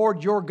 for the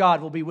Lord your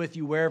God will be with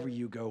you wherever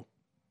you go.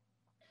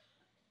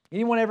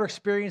 Anyone ever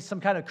experienced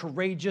some kind of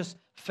courageous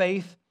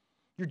faith?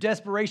 Your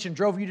desperation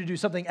drove you to do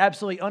something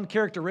absolutely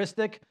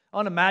uncharacteristic,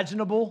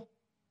 unimaginable.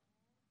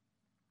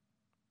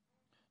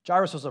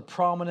 Jairus was a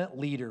prominent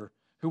leader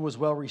who was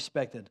well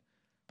respected,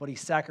 but he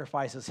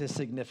sacrifices his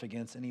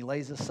significance and he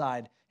lays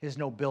aside his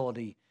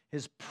nobility,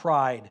 his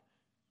pride,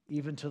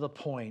 even to the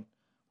point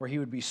where he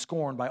would be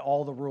scorned by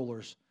all the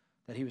rulers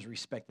that he was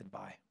respected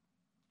by.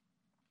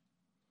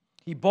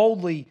 He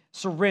boldly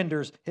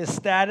surrenders his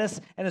status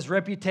and his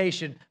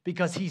reputation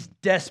because he's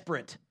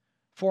desperate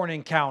for an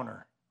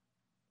encounter.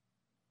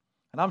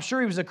 And I'm sure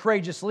he was a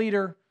courageous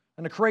leader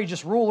and a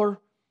courageous ruler,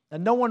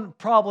 and no one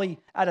probably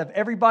out of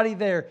everybody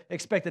there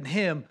expected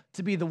him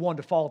to be the one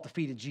to fall at the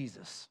feet of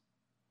Jesus.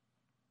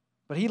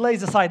 But he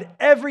lays aside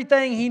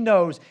everything he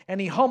knows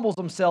and he humbles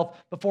himself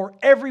before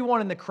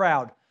everyone in the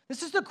crowd.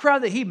 This is the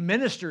crowd that he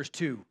ministers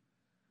to.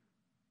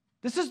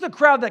 This is the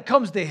crowd that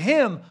comes to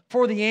him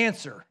for the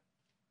answer.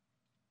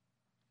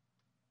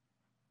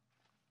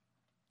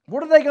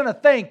 What are they going to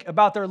think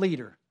about their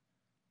leader?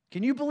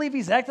 Can you believe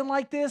he's acting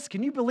like this?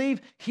 Can you believe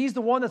he's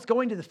the one that's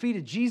going to the feet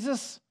of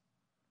Jesus?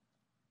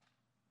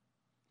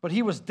 But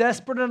he was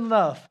desperate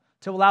enough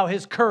to allow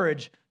his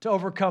courage to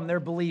overcome their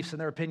beliefs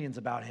and their opinions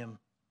about him.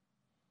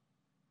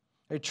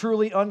 A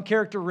truly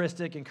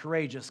uncharacteristic and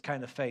courageous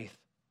kind of faith,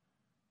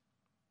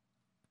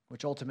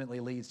 which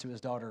ultimately leads to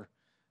his daughter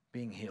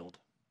being healed.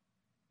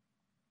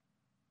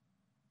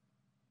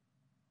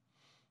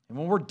 And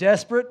when we're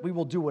desperate, we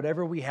will do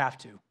whatever we have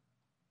to.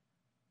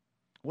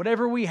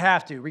 Whatever we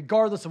have to,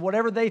 regardless of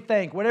whatever they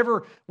think,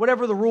 whatever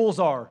the rules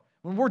are.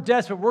 When we're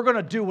desperate, we're going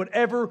to do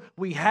whatever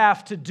we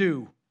have to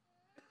do.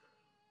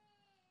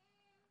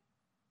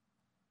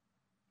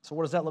 So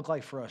what does that look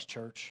like for us,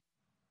 church?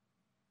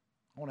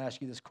 I want to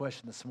ask you this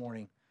question this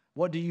morning.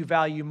 What do you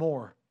value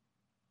more?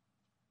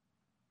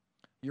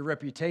 Your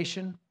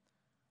reputation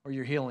or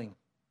your healing?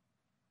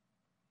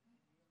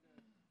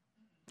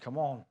 Come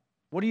on.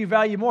 What do you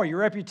value more, your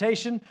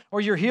reputation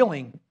or your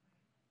healing?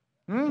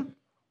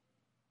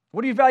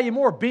 What do you value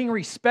more, being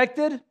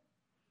respected,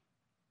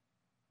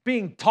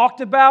 being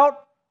talked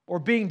about, or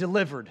being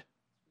delivered?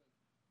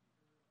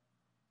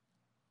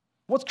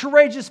 What's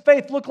courageous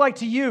faith look like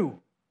to you?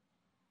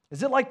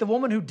 Is it like the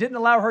woman who didn't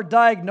allow her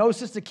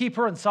diagnosis to keep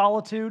her in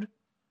solitude?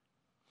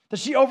 That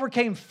she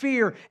overcame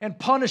fear and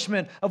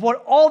punishment of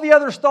what all the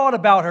others thought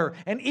about her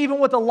and even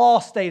what the law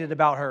stated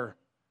about her.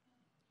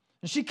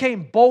 And she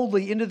came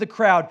boldly into the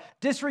crowd,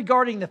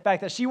 disregarding the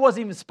fact that she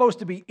wasn't even supposed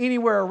to be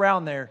anywhere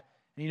around there.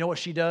 And you know what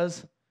she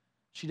does?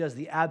 She does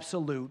the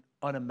absolute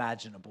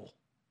unimaginable.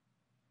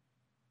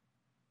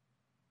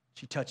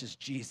 She touches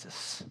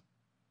Jesus.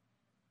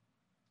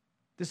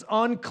 This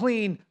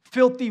unclean,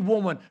 filthy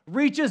woman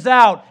reaches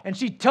out and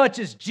she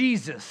touches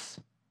Jesus.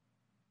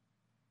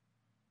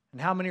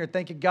 And how many are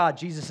thanking God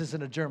Jesus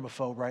isn't a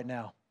germaphobe right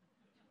now?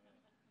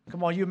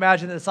 Come on, you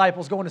imagine the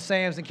disciples going to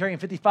Sam's and carrying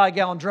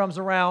 55-gallon drums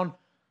around,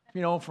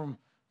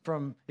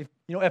 from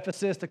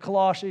Ephesus to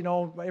Colossae.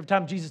 Every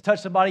time Jesus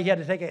touched somebody, he had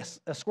to take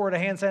a squirt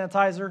of hand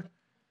sanitizer.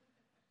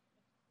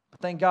 But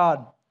thank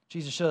God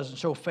Jesus doesn't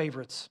show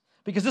favorites.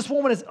 Because this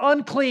woman is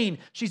unclean.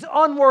 She's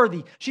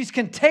unworthy. She's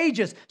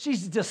contagious.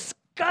 She's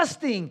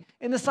disgusting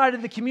in the sight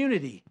of the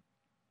community.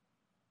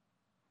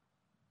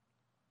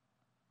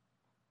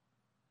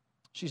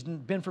 She's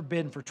been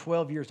forbidden for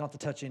 12 years not to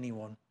touch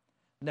anyone.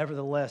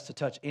 Nevertheless, to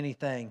touch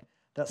anything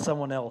that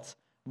someone else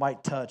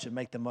might touch and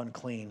make them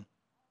unclean.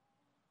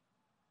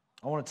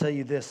 I want to tell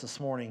you this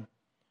morning.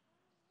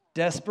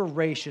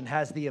 Desperation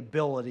has the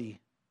ability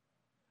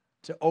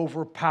to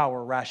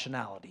overpower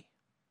rationality.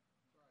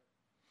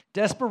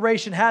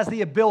 Desperation has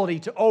the ability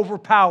to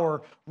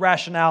overpower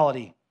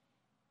rationality.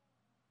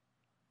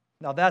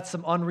 Now that's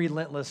some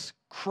unrelentless,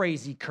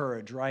 crazy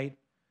courage, right?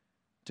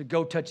 To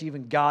go touch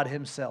even God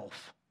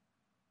himself.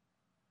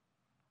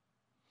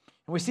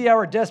 And we see how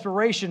her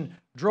desperation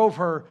drove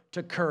her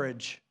to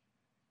courage.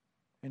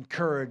 And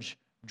courage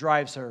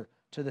drives her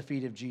to the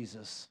feet of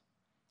Jesus,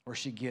 where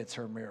she gets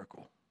her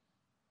miracle.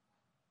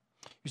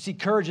 You see,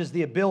 courage is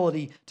the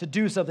ability to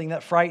do something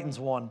that frightens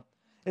one.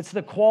 It's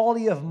the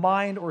quality of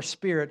mind or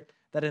spirit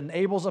that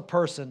enables a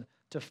person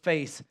to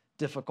face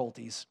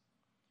difficulties.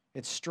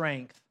 It's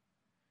strength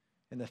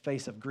in the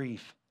face of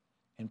grief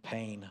and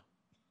pain.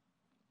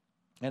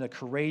 And a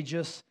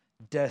courageous,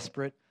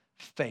 desperate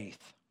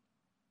faith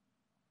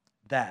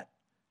that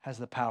has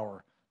the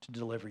power to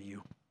deliver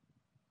you.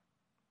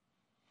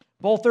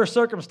 Both their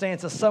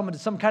circumstances summoned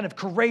some kind of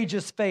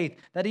courageous faith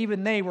that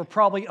even they were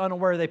probably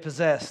unaware they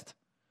possessed.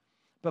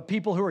 But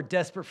people who are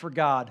desperate for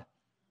God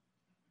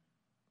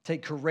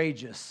take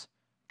courageous,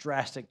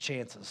 drastic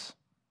chances.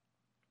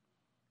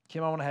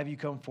 Kim, I want to have you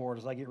come forward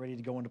as I get ready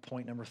to go into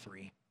point number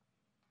 3.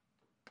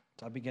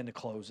 So I begin to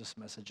close this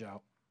message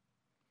out.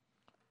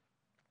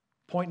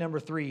 Point number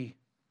 3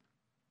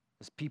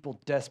 is people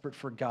desperate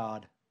for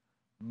God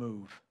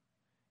move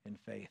in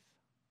faith.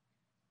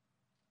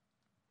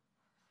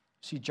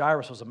 See,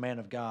 Jairus was a man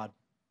of God.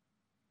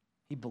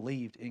 He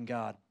believed in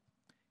God.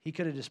 He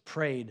could have just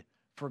prayed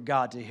for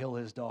God to heal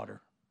his daughter.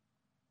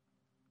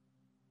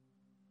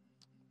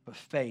 But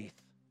faith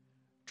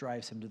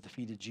drives him to the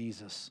feet of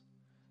Jesus.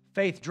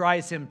 Faith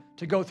drives him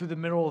to go through the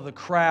middle of the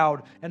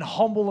crowd and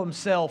humble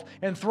himself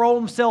and throw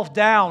himself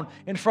down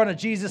in front of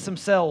Jesus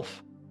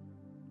himself.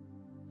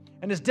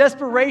 And his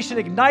desperation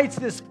ignites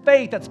this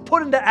faith that's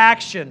put into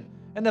action.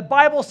 And the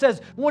Bible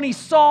says when he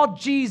saw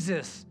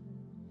Jesus,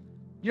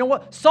 you know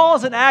what? Saw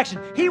is an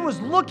action. He was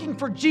looking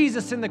for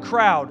Jesus in the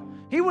crowd.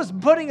 He was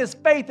putting his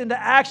faith into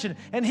action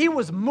and he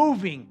was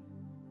moving.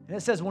 And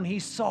it says when he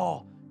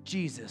saw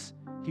Jesus,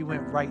 he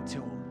went right to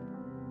him.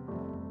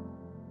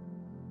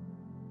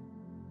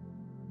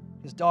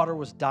 His daughter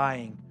was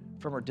dying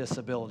from her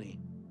disability.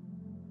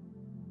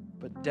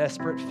 But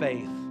desperate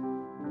faith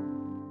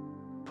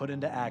put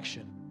into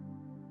action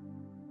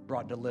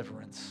brought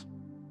deliverance.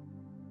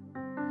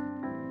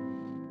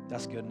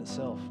 That's good in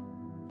itself.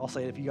 I'll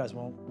say it if you guys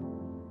won't.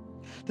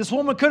 This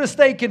woman could have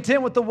stayed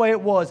content with the way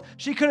it was.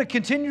 She could have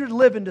continued to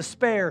live in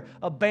despair,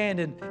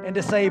 abandoned, and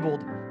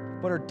disabled.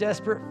 But her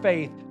desperate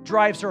faith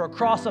drives her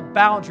across a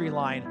boundary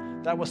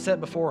line that was set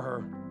before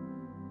her.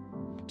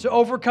 To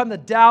overcome the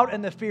doubt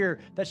and the fear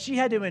that she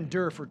had to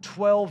endure for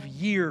 12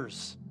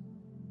 years.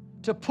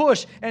 To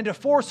push and to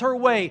force her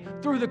way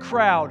through the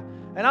crowd.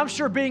 And I'm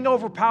sure being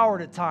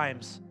overpowered at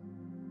times.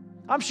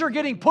 I'm sure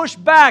getting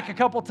pushed back a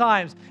couple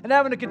times and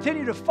having to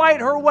continue to fight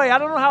her way. I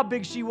don't know how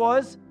big she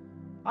was.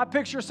 I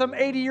picture some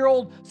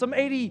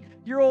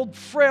 80-year-old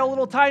frail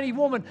little tiny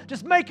woman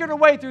just making her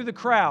way through the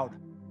crowd.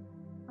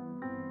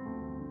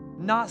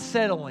 Not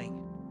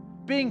settling,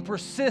 being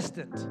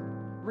persistent,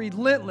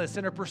 relentless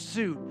in her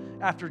pursuit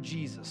after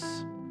Jesus.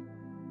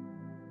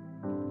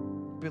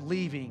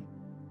 Believing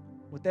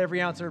with every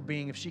ounce of her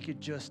being if she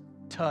could just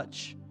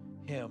touch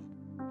him.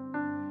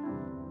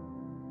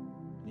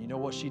 And you know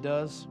what she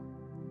does?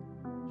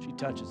 She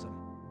touches him.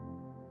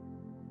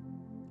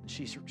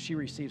 She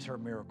receives her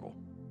miracle.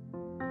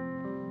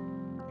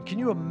 Can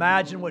you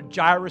imagine what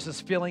Jairus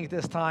is feeling at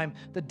this time?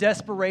 The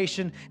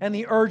desperation and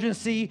the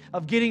urgency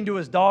of getting to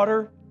his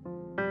daughter.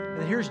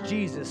 And here's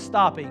Jesus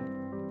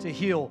stopping to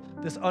heal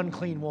this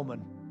unclean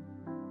woman.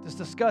 This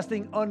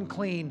disgusting,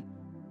 unclean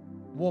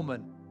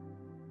woman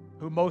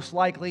who most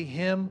likely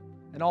him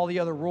and all the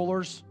other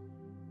rulers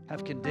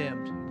have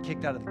condemned and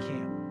kicked out of the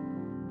camp.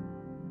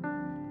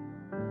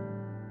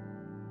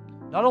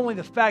 Not only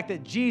the fact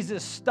that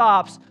Jesus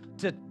stops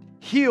to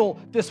heal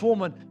this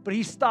woman, but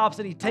he stops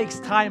and he takes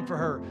time for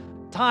her,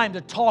 time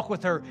to talk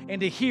with her and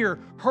to hear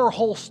her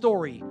whole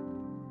story.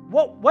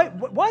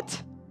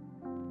 What?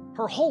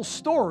 Her whole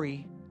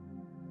story?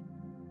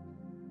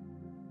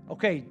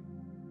 Okay,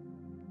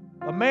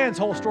 a man's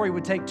whole story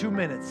would take 2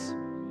 minutes.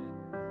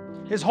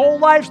 His whole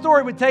life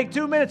story would take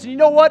 2 minutes. And you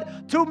know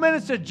what? 2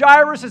 minutes to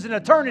Jairus is an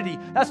eternity.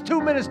 That's 2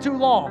 minutes too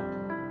long.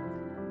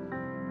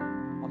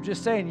 I'm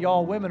just saying,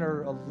 y'all women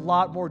are a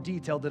lot more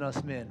detailed than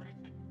us men.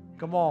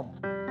 Come on.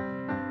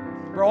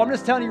 Bro, I'm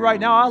just telling you right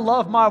now, I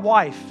love my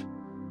wife.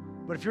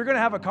 But if you're going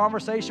to have a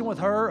conversation with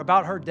her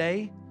about her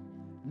day,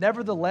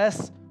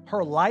 nevertheless,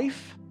 her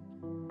life,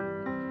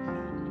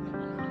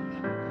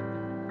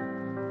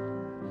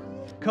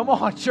 come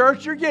on,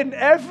 church. You're getting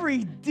every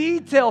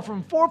detail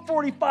from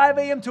 4:45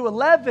 a.m. to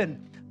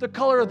 11. The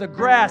color of the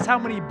grass, how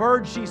many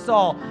birds she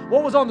saw,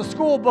 what was on the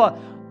school bus.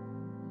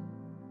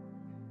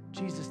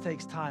 Jesus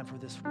takes time for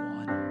this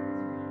one.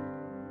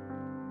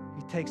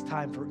 He takes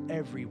time for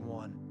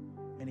everyone,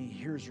 and he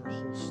hears your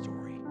whole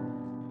story.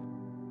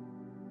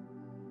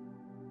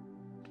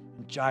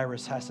 And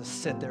Jairus has to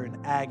sit there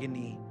in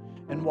agony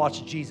and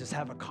watch Jesus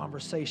have a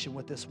conversation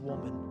with this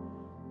woman,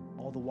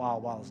 all the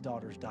while his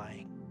daughter's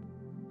dying.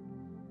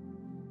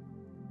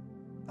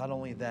 Not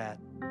only that,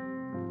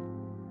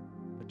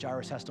 but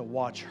Jairus has to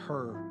watch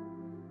her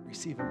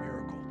receive a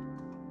miracle.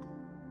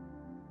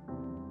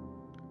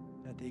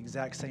 At the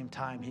exact same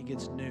time, he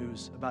gets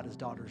news about his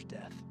daughter's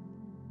death.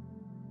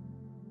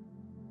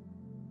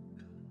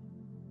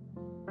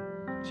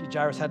 See,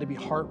 Jairus had to be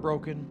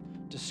heartbroken,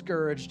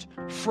 discouraged,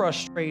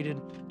 frustrated.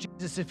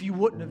 Jesus, if you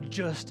wouldn't have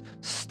just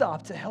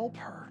stopped to help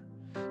her.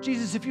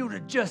 Jesus, if you would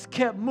have just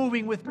kept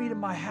moving with me to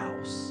my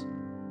house,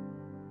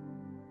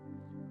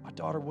 my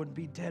daughter wouldn't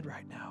be dead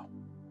right now.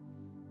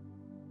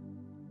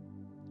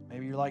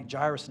 Maybe you're like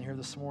Jairus in here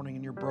this morning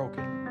and you're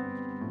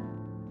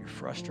broken, you're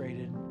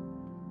frustrated,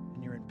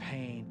 and you're in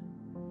pain,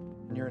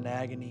 and you're in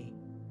agony,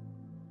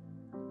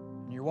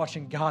 and you're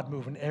watching God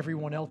move in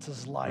everyone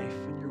else's life,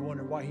 and you're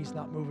wondering why he's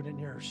not moving in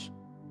yours.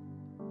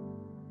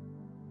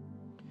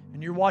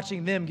 And you're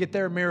watching them get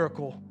their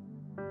miracle,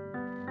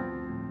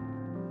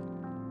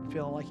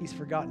 feeling like he's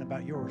forgotten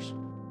about yours.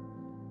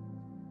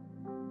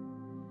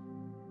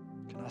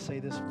 Can I say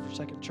this for a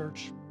second,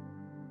 church?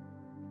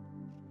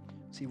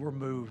 See, we're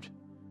moved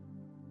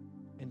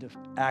into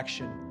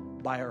action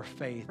by our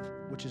faith,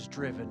 which is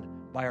driven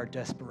by our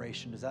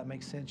desperation. Does that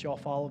make sense? Y'all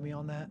follow me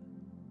on that?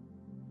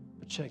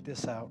 But check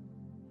this out.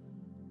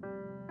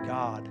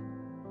 God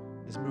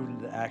is moved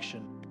into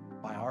action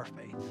by our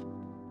faith.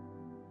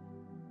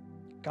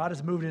 God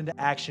is moved into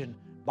action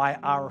by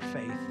our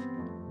faith,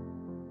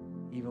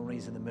 even when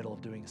he's in the middle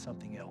of doing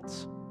something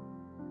else.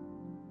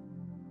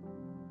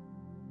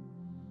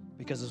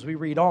 Because as we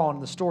read on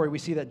in the story, we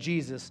see that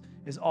Jesus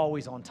is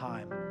always on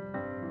time.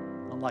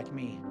 Unlike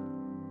me,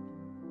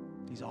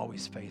 he's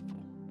always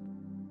faithful.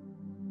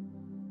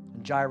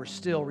 And Jairus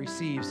still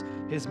receives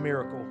his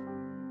miracle.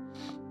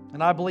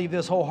 And I believe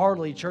this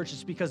wholeheartedly, church,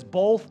 is because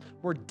both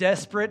were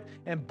desperate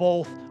and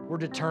both were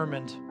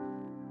determined.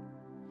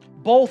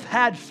 Both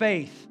had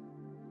faith.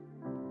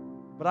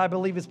 But I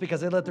believe it's because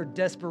they let their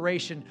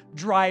desperation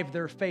drive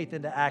their faith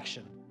into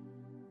action.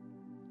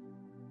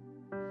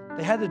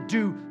 They had to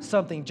do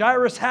something.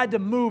 Jairus had to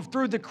move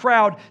through the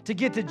crowd to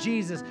get to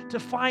Jesus, to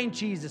find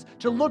Jesus,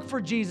 to look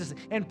for Jesus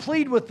and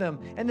plead with them,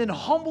 and then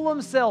humble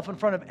himself in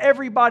front of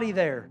everybody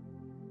there.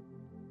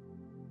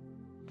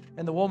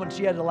 And the woman,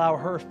 she had to allow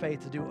her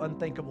faith to do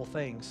unthinkable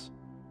things,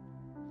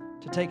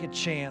 to take a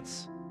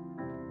chance,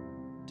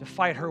 to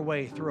fight her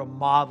way through a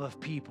mob of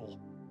people,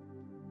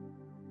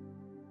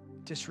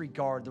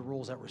 disregard the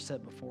rules that were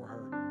set before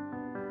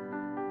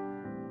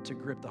her, to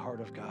grip the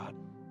heart of God,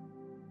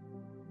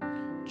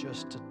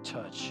 just to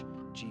touch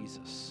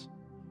Jesus.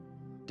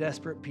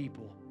 Desperate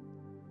people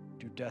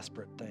do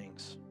desperate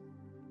things.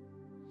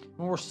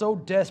 When we're so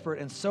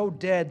desperate and so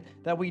dead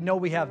that we know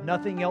we have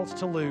nothing else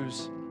to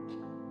lose,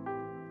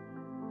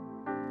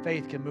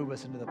 faith can move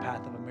us into the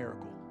path of a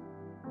miracle.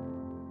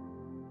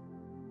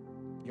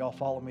 Y'all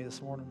follow me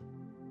this morning?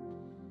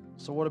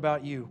 So what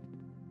about you?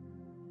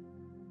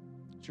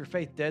 Is your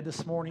faith dead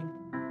this morning?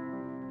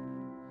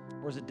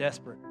 Or is it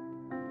desperate?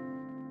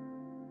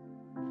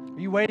 Are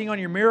you waiting on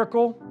your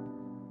miracle?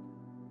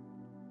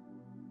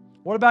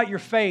 What about your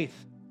faith?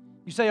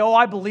 You say, oh,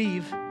 I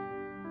believe.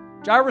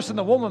 Jairus and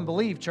the woman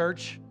believed,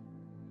 church.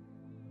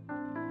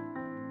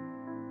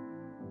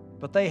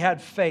 But they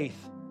had faith.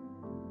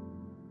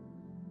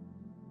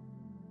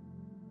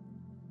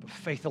 But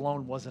faith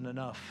alone wasn't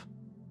enough.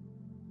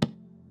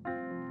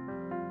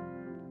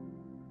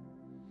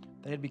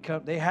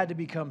 They had to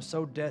become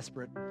so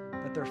desperate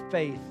that their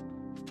faith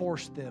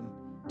forced them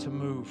to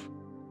move.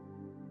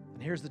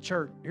 And here's the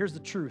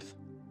truth.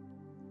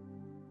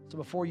 So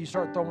before you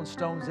start throwing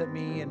stones at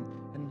me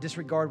and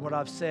disregard what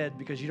I've said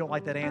because you don't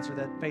like that answer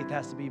that faith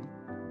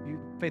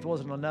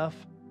wasn't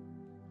enough,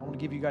 I want to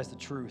give you guys the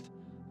truth.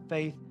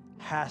 Faith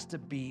has to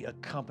be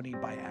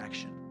accompanied by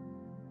action.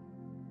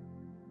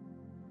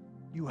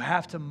 You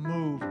have to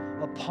move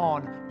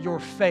upon your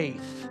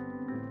faith.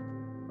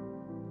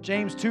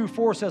 James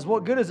 2:4 says,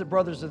 "What good is it,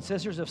 brothers and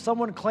sisters, if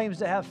someone claims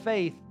to have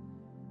faith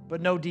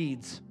but no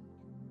deeds?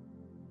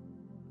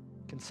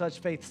 Can such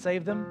faith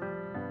save them?"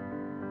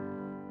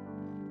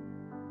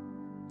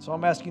 So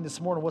I'm asking this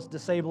morning, what's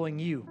disabling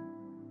you?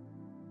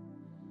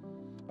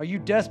 Are you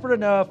desperate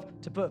enough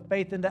to put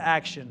faith into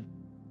action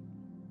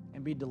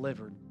and be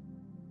delivered?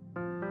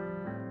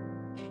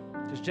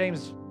 Because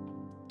James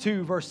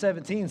 2 verse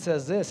 17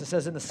 says this. It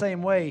says, "In the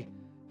same way,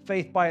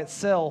 faith by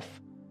itself,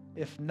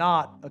 if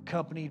not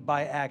accompanied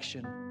by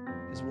action,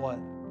 is what?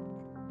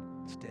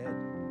 It's dead."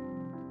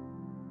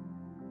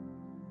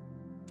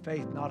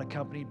 Faith not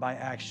accompanied by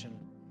action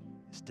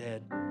is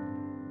dead.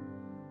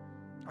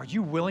 Are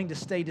you willing to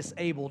stay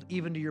disabled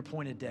even to your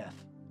point of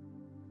death?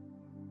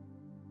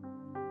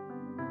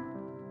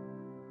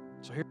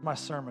 So here's my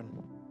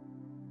sermon,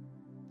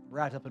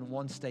 wrapped up in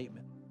one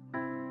statement.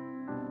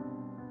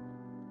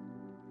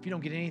 If you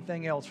don't get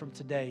anything else from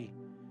today,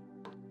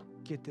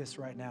 get this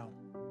right now.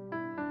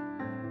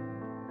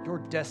 Your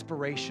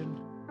desperation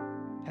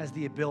has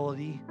the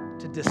ability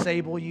to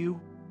disable you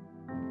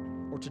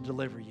or to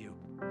deliver you.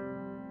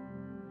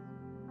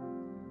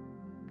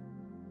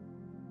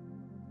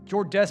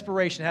 Your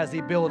desperation has the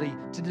ability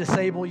to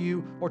disable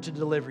you or to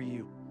deliver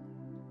you.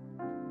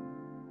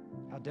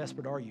 How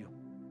desperate are you?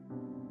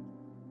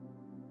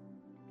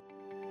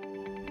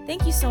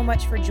 Thank you so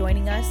much for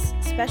joining us.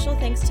 Special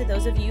thanks to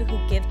those of you who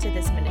give to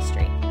this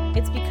ministry.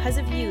 It's because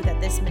of you that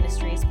this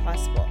ministry is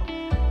possible.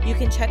 You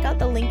can check out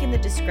the link in the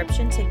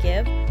description to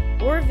give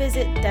or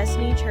visit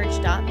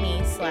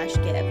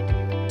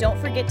destinychurch.me/give. Don't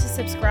forget to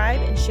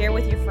subscribe and share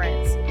with your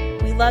friends.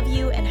 We love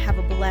you and have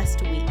a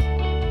blessed week.